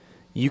league,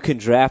 you can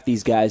draft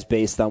these guys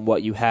based on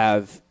what you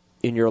have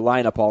in your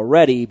lineup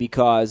already,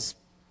 because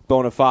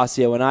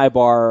Bonifacio and Ibar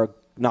are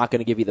not going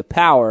to give you the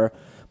power,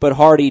 but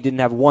Hardy didn't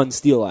have one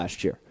steal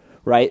last year,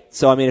 right?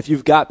 So, I mean, if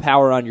you've got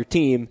power on your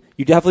team,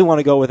 you definitely want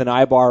to go with an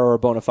Ibar or a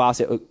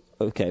Bonifacio.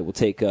 Okay, we'll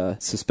take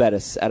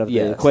Cespedes out of the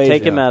equation.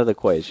 Take him out of the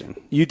equation.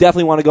 You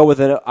definitely want to go with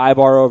an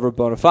Ibar over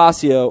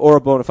Bonifacio or a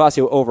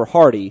Bonifacio over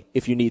Hardy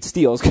if you need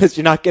steals, because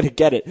you're not going to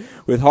get it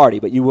with Hardy,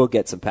 but you will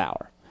get some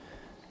power.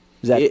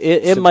 Is that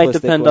it might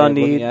depend on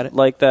need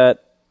like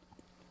that.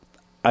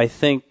 I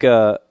think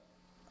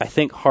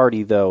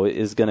Hardy, though,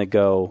 is going to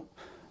go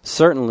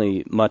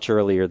certainly much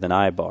earlier than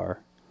Ibar,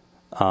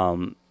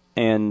 and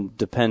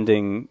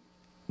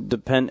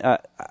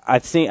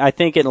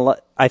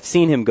I've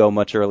seen him go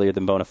much earlier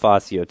than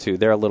Bonifacio too.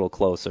 They're a little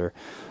closer.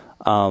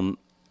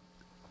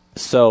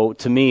 So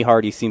to me,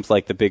 Hardy seems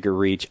like the bigger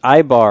reach.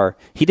 Ibar,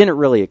 he didn't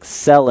really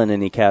excel in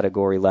any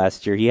category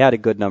last year. He had a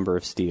good number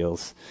of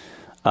steals,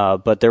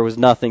 but there was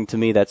nothing to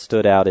me that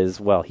stood out as,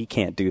 well, he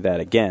can't do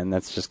that again.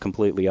 That's just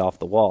completely off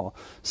the wall.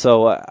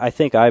 So I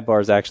think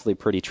Ibar is actually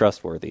pretty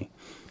trustworthy.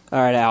 All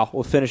right, Al,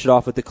 we'll finish it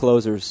off with the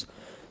closers.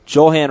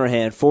 Joel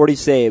Hanrahan, 40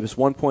 saves,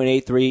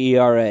 1.83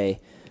 ERA.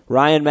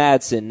 Ryan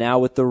Madsen, now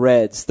with the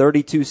Reds,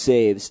 32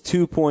 saves,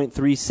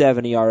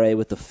 2.37 ERA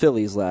with the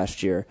Phillies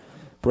last year.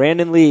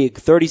 Brandon League,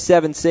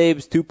 37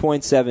 saves,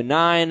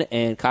 2.79,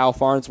 and Kyle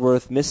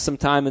Farnsworth missed some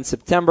time in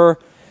September,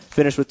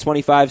 finished with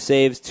 25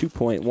 saves,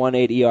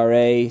 2.18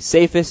 ERA.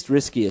 Safest,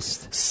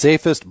 riskiest?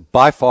 Safest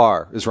by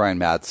far is Ryan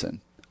Madsen,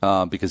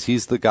 because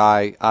he's the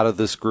guy out of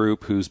this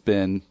group who's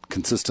been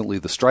consistently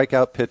the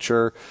strikeout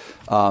pitcher,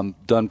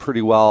 done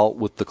pretty well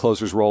with the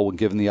closer's role when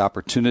given the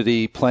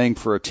opportunity, playing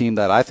for a team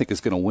that I think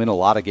is going to win a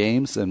lot of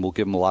games and will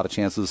give him a lot of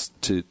chances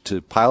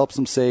to pile up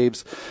some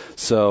saves.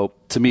 So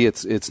to me,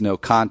 it's no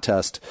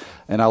contest.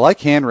 And I like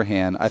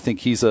Hanrahan. I think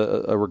he's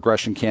a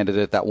regression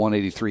candidate. That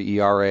 1.83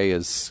 ERA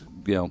is,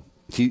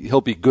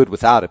 he'll be good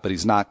without it, but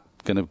he's not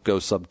going to go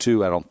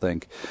sub-2, I don't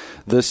think,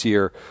 this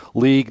year.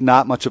 League,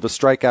 not much of a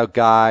strikeout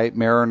guy.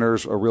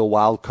 Mariners, a real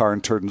wild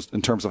card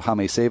in terms of how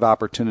many save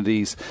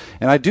opportunities.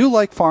 And I do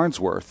like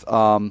Farnsworth.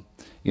 I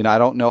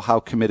don't know how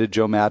committed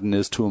Joe Madden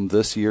is to him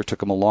this year. It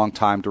took him a long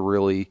time to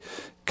really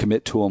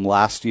commit to him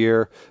last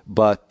year.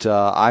 But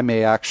I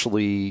may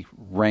actually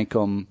rank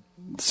him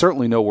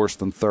certainly no worse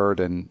than third,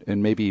 and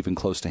maybe even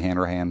close to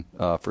Hanrahan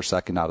for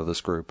second out of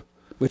this group.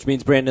 Which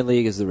means Brandon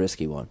League is the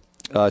risky one.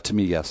 To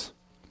me, yes.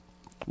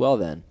 Well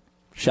then,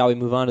 shall we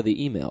move on to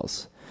the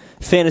emails?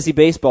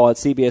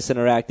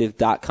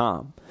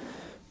 fantasybaseball@cbsinteractive.com.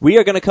 We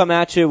are going to come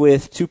at you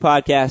with 2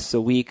 podcasts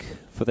a week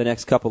for the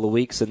next couple of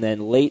weeks, and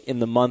then late in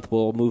the month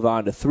we'll move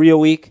on to 3 a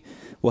week.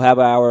 We'll have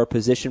our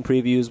position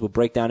previews. We'll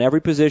break down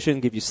every position,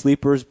 give you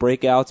sleepers,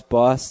 breakouts,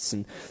 busts,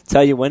 and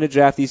tell you when to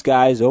draft these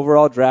guys,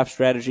 overall draft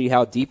strategy,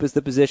 how deep is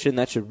the position.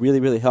 That should really,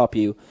 really help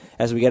you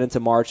as we get into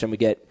March and we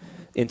get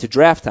into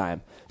draft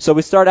time. So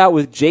we start out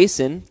with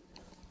Jason,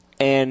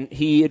 and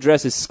he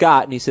addresses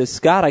Scott, and he says,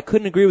 Scott, I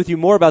couldn't agree with you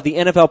more about the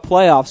NFL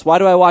playoffs. Why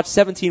do I watch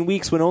 17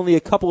 weeks when only a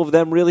couple of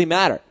them really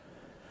matter?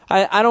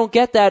 I don't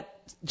get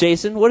that,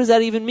 Jason. What does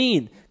that even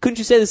mean? Couldn't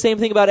you say the same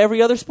thing about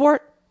every other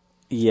sport?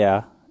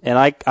 Yeah. And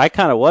I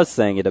kind of was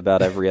saying it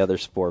about every other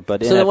sport,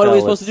 but so then what are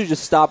we supposed to do?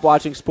 Just stop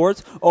watching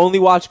sports? Only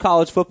watch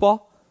college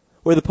football,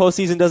 where the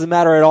postseason doesn't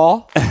matter at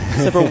all,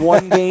 except for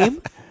one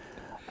game?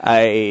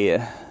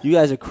 You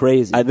guys are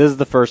crazy. This is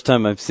the first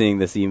time I'm seeing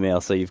this email,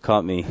 so you've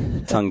caught me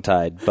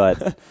tongue-tied,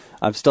 but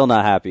I'm still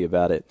not happy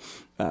about it.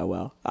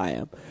 Well, I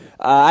am.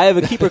 I have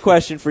a keeper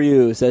question for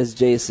you, says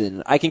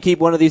Jason. I can keep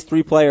one of these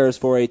 3 players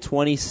for a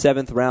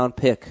 27th round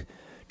pick.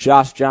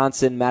 Josh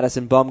Johnson,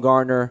 Madison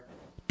Bumgarner,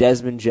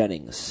 Desmond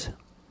Jennings.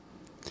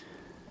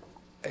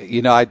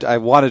 You know, I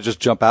want to just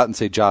jump out and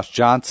say Josh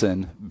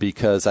Johnson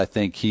because I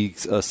think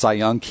he's a Cy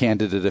Young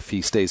candidate if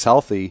he stays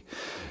healthy.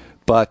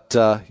 But,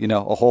 a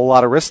whole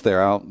lot of risk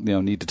there. I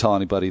don't need to tell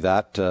anybody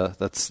that.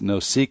 That's no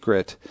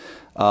secret.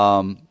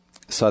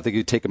 So I think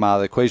you take him out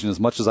of the equation. As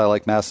much as I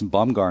like Madison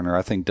Bumgarner,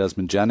 I think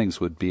Desmond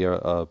Jennings would be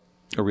a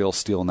real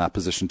steal in that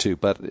position too.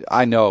 But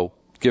I know,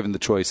 given the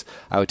choice,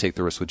 I would take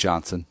the risk with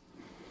Johnson.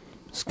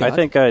 Scott? I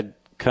think I'd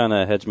kind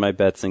of hedge my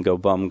bets and go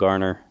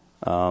Bumgarner.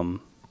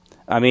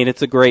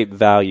 It's a great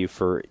value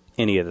for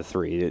any of the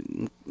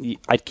 3.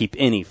 I'd keep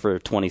any for a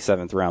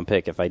 27th round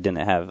pick if I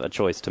didn't have a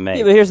choice to make.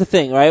 Yeah, but here's the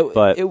thing, right?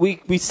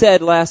 We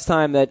said last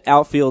time that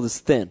outfield is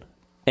thin,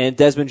 and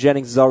Desmond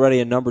Jennings is already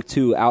a number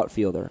 2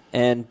 outfielder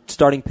and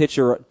starting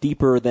pitcher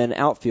deeper than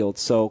outfield.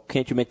 So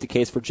can't you make the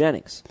case for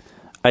Jennings?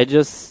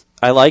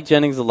 I like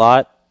Jennings a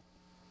lot.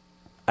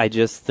 I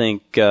just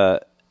think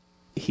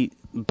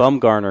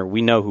Bumgarner,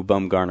 we know who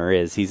Bumgarner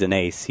is. He's an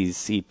ace.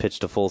 He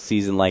pitched a full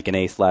season like an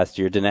ace last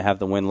year. Didn't have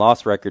the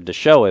win-loss record to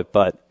show it,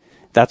 but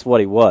that's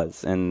what he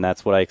was, and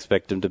that's what I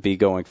expect him to be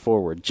going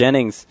forward.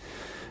 Jennings,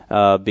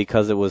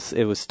 because it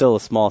was still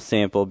a small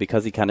sample,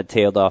 because he kind of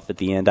tailed off at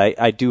the end,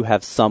 I do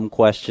have some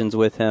questions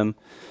with him,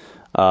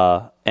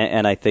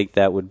 and I think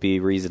that would be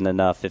reason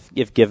enough,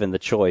 if given the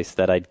choice,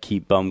 that I'd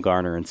keep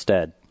Bumgarner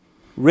instead.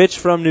 Rich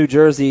from New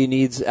Jersey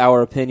needs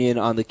our opinion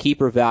on the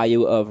keeper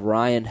value of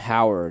Ryan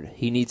Howard.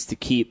 He needs to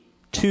keep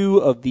 2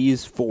 of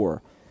these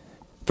 4.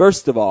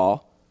 First of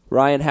all,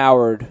 Ryan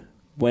Howard,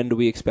 when do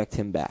we expect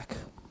him back?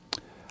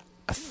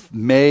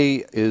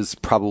 May is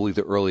probably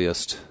the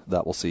earliest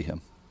that we'll see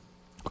him.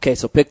 Okay,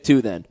 so pick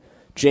 2 then.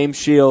 James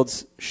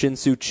Shields,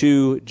 Shin-Soo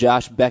Choo,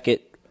 Josh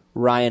Beckett,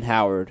 Ryan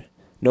Howard.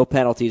 No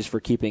penalties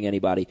for keeping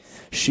anybody.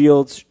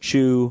 Shields,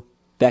 Choo,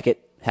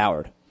 Beckett,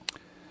 Howard.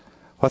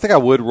 Well, I think I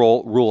would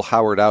rule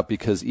Howard out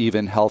because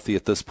even healthy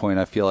at this point,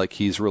 I feel like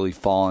he's really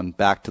fallen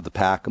back to the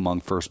pack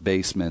among first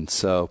basemen.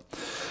 So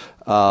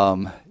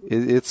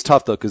it's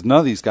tough, though, because none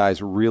of these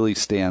guys really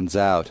stands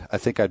out. I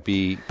think I'd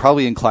be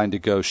probably inclined to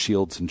go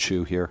Shields and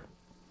Choo here.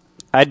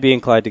 I'd be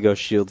inclined to go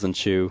Shields and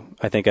Choo.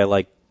 I think I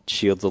like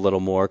Shields a little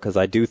more because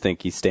I do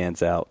think he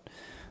stands out.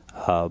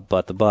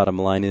 But the bottom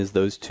line is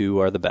those 2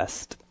 are the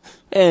best.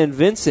 And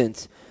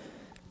Vincent,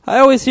 I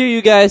always hear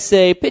you guys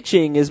say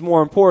pitching is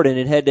more important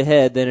in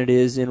head-to-head than it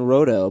is in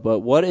roto, but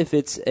what if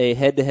it's a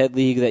head-to-head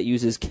league that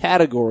uses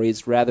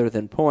categories rather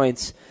than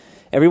points?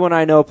 Everyone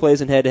I know plays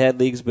in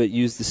head-to-head leagues but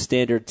use the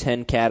standard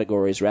 10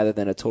 categories rather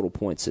than a total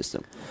point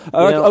system.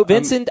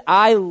 Vincent,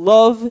 I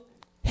love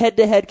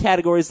head-to-head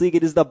categories league.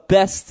 It is the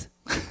best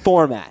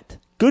format.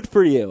 Good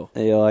for you.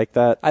 You like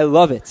that? I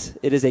love it.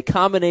 It is a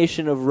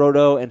combination of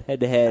roto and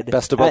head-to-head.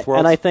 Best of both worlds.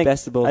 And I think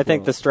best of both I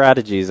think worlds. The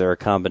strategies are a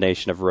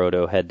combination of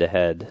roto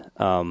head-to-head.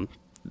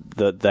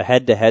 The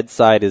head-to-head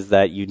side is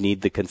that you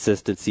need the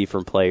consistency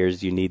from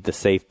players. You need the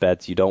safe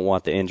bets. You don't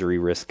want the injury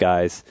risk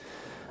guys.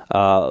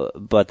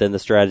 But then the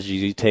strategy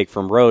you take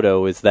from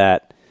roto is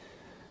that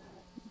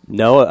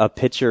no, a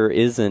pitcher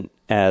isn't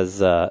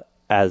as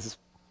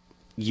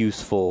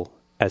useful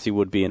as he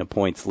would be in a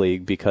points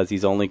league because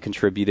he's only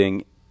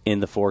contributing in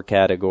the 4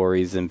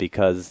 categories, and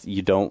because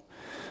you don't,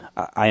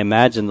 I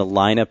imagine the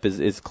lineup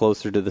is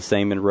closer to the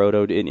same in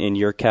roto. In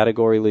your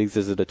category leagues,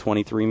 is it a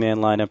 23-man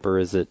lineup or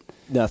is it?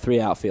 No, 3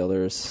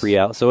 outfielders. 3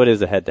 out. So it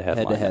is a head-to-head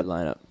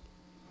lineup.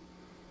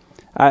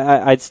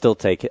 I'd still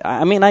take it.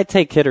 I'd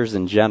take hitters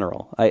in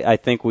general. I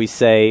think we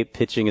say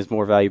pitching is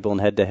more valuable in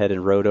head-to-head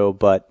in roto,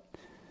 but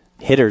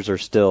hitters are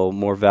still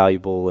more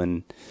valuable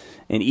in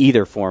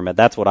either format.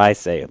 That's what I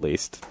say, at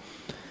least.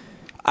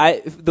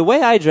 The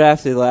way I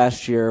drafted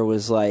last year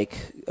was like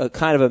a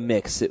kind of a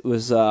mix. It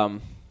was I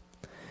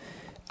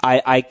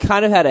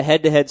kind of had a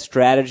head-to-head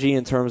strategy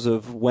in terms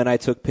of when I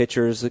took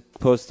pitchers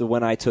opposed to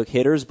when I took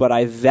hitters, but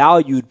I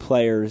valued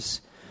players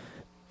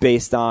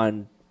based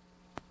on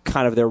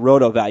kind of their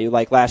roto value.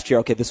 Like last year,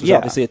 okay, this was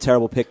obviously a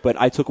terrible pick, but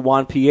I took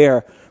Juan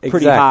Pierre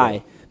pretty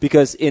high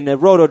because in a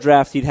roto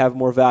draft he'd have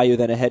more value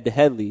than a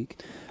head-to-head league.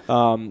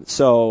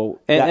 So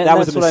that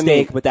was a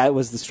mistake, but that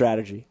was the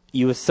strategy.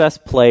 You assess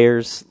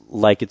players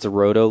like it's a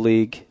roto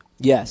league.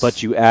 Yes.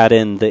 But you add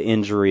in the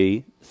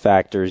injury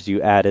factors,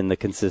 you add in the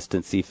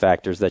consistency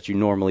factors that you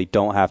normally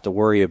don't have to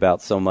worry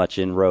about so much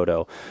in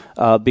roto,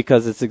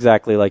 because it's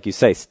exactly like you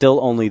say, still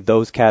only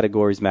those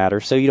categories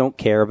matter, so you don't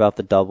care about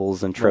the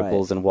doubles and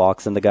triples and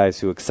walks and the guys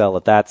who excel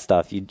at that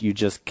stuff. You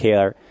just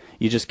care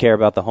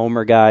about the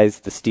homer guys,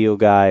 the steal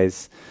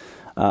guys,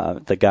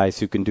 the guys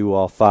who can do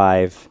all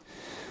five,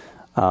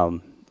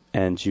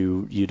 and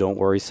you don't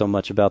worry so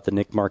much about the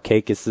Nick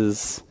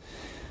Markakises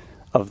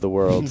of the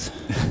world.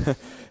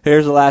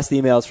 Here's the last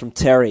emails from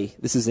Terry.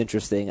 This is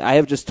interesting. I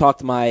have just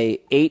talked my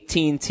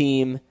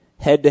 18-team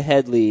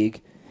head-to-head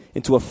league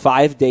into a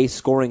 5-day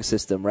scoring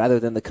system rather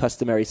than the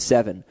customary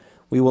 7.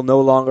 We will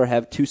no longer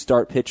have 2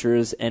 start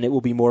pitchers, and it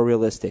will be more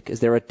realistic. Is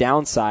there a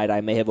downside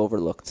I may have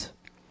overlooked?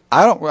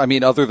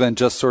 Other than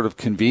just sort of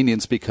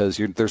convenience, because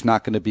there's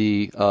not going to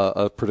be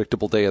a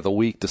predictable day of the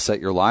week to set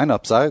your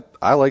lineups.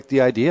 I like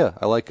the idea.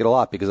 I like it a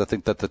lot because I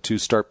think that the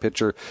 2-start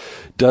pitcher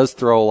does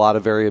throw a lot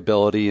of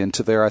variability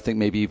into there. I think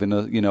maybe even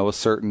a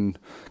certain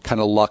kind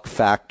of luck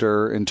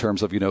factor in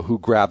terms of, who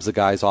grabs the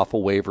guys off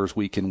of waivers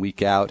week in,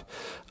 week out.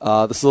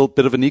 This is a little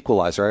bit of an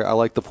equalizer. I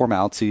like the format.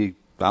 I don't see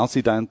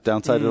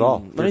downside at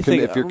all.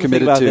 If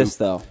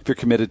you're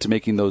committed to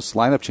making those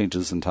lineup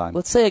changes in time.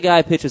 Let's say a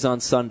guy pitches on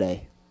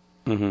Sunday.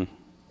 Mm-hmm.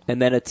 And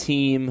then a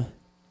team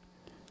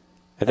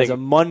has a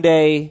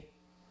Monday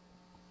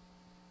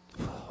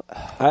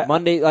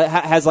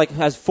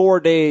has 4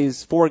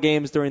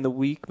 games during the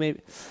week. Maybe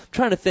I'm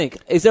trying to think.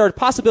 Is there a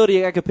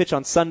possibility I could pitch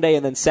on Sunday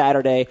and then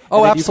Saturday?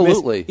 Oh,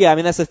 absolutely.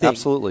 That's the thing.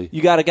 Absolutely.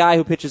 You got a guy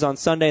who pitches on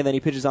Sunday and then he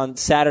pitches on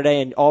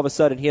Saturday, and all of a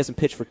sudden he hasn't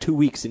pitched for 2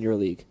 weeks in your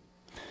league.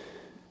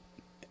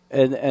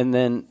 And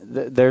then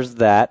there's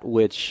that,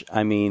 which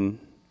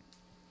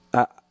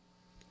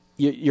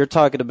you're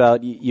talking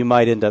about you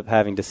might end up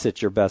having to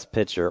sit your best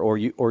pitcher, or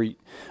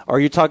are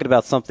you talking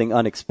about something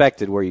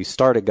unexpected where you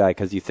start a guy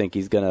because you think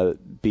he's going to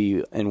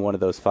be in one of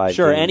those 5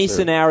 Sure, games, any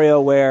scenario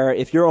where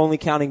if you're only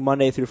counting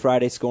Monday through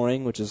Friday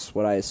scoring, which is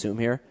what I assume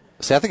here.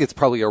 See, I think it's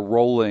probably a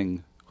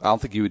rolling. I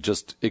don't think you would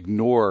just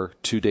ignore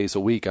 2 days a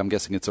week. I'm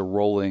guessing it's a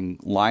rolling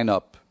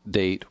lineup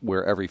date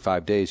where every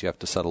 5 days you have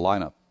to set a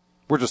lineup.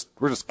 We're just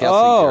guessing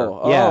here.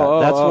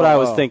 That's what I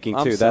was thinking too.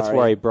 I'm That's sorry.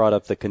 why he brought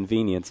up the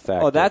convenience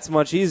factor. Oh, that's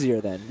much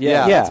easier then.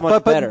 Yeah. That's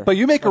much better. But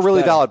you make much a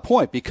really better. valid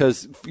point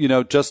because,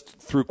 just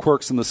through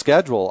quirks in the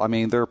schedule,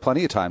 there are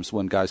plenty of times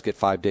when guys get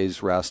 5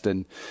 days rest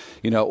and,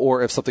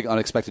 or if something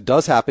unexpected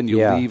does happen,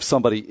 you leave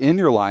somebody in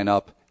your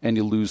lineup and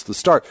you lose the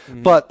start.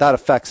 Mm-hmm. But that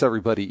affects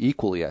everybody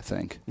equally, I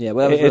think. Yeah,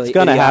 well, that was really it's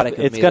going to happen. idiotic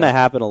of It's me, going to though.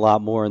 happen a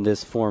lot more in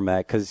this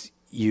format because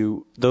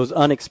those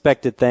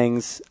unexpected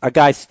things, a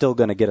guy's still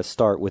going to get a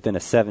start within a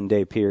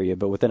 7-day period,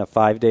 but within a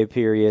 5-day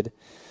period,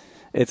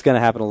 it's going to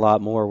happen a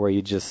lot more where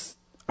you just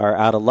are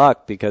out of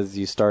luck because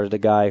you started a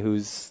guy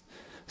whose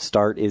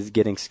start is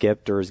getting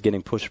skipped or is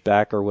getting pushed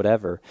back or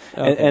whatever.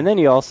 Okay. And then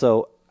you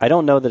also, I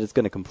don't know that it's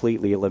going to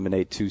completely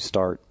eliminate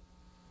 2-start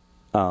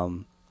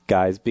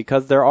guys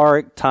because there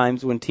are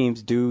times when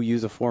teams do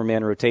use a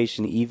 4-man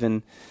rotation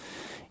even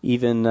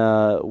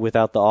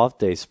without the off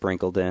day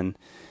sprinkled in.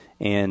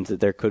 And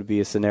there could be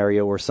a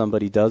scenario where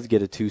somebody does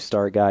get a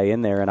 2-start guy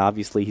in there, and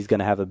obviously he's going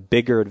to have a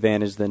bigger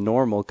advantage than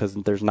normal because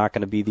there's not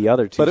going to be the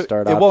other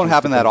 2-start. But it won't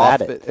happen that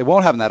often. It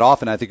won't happen that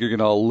often. I think you're going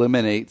to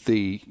eliminate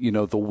the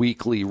the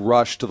weekly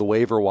rush to the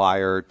waiver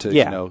wire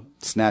to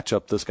snatch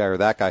up this guy or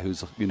that guy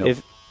who's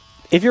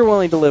If you're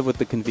willing to live with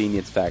the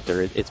convenience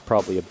factor, it's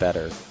probably a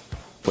better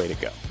way to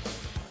go.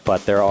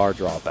 But there are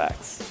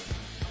drawbacks.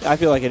 I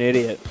feel like an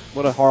idiot.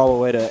 What a horrible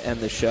way to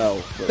end the show.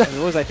 What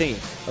was I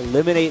thinking?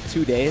 Eliminate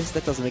 2 days?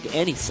 That doesn't make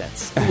any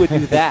sense. Who would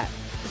do that?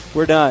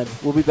 We're done.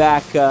 We'll be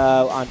back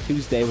on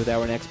Tuesday with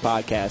our next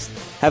podcast.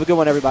 Have a good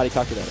one, everybody.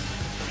 Talk to you later.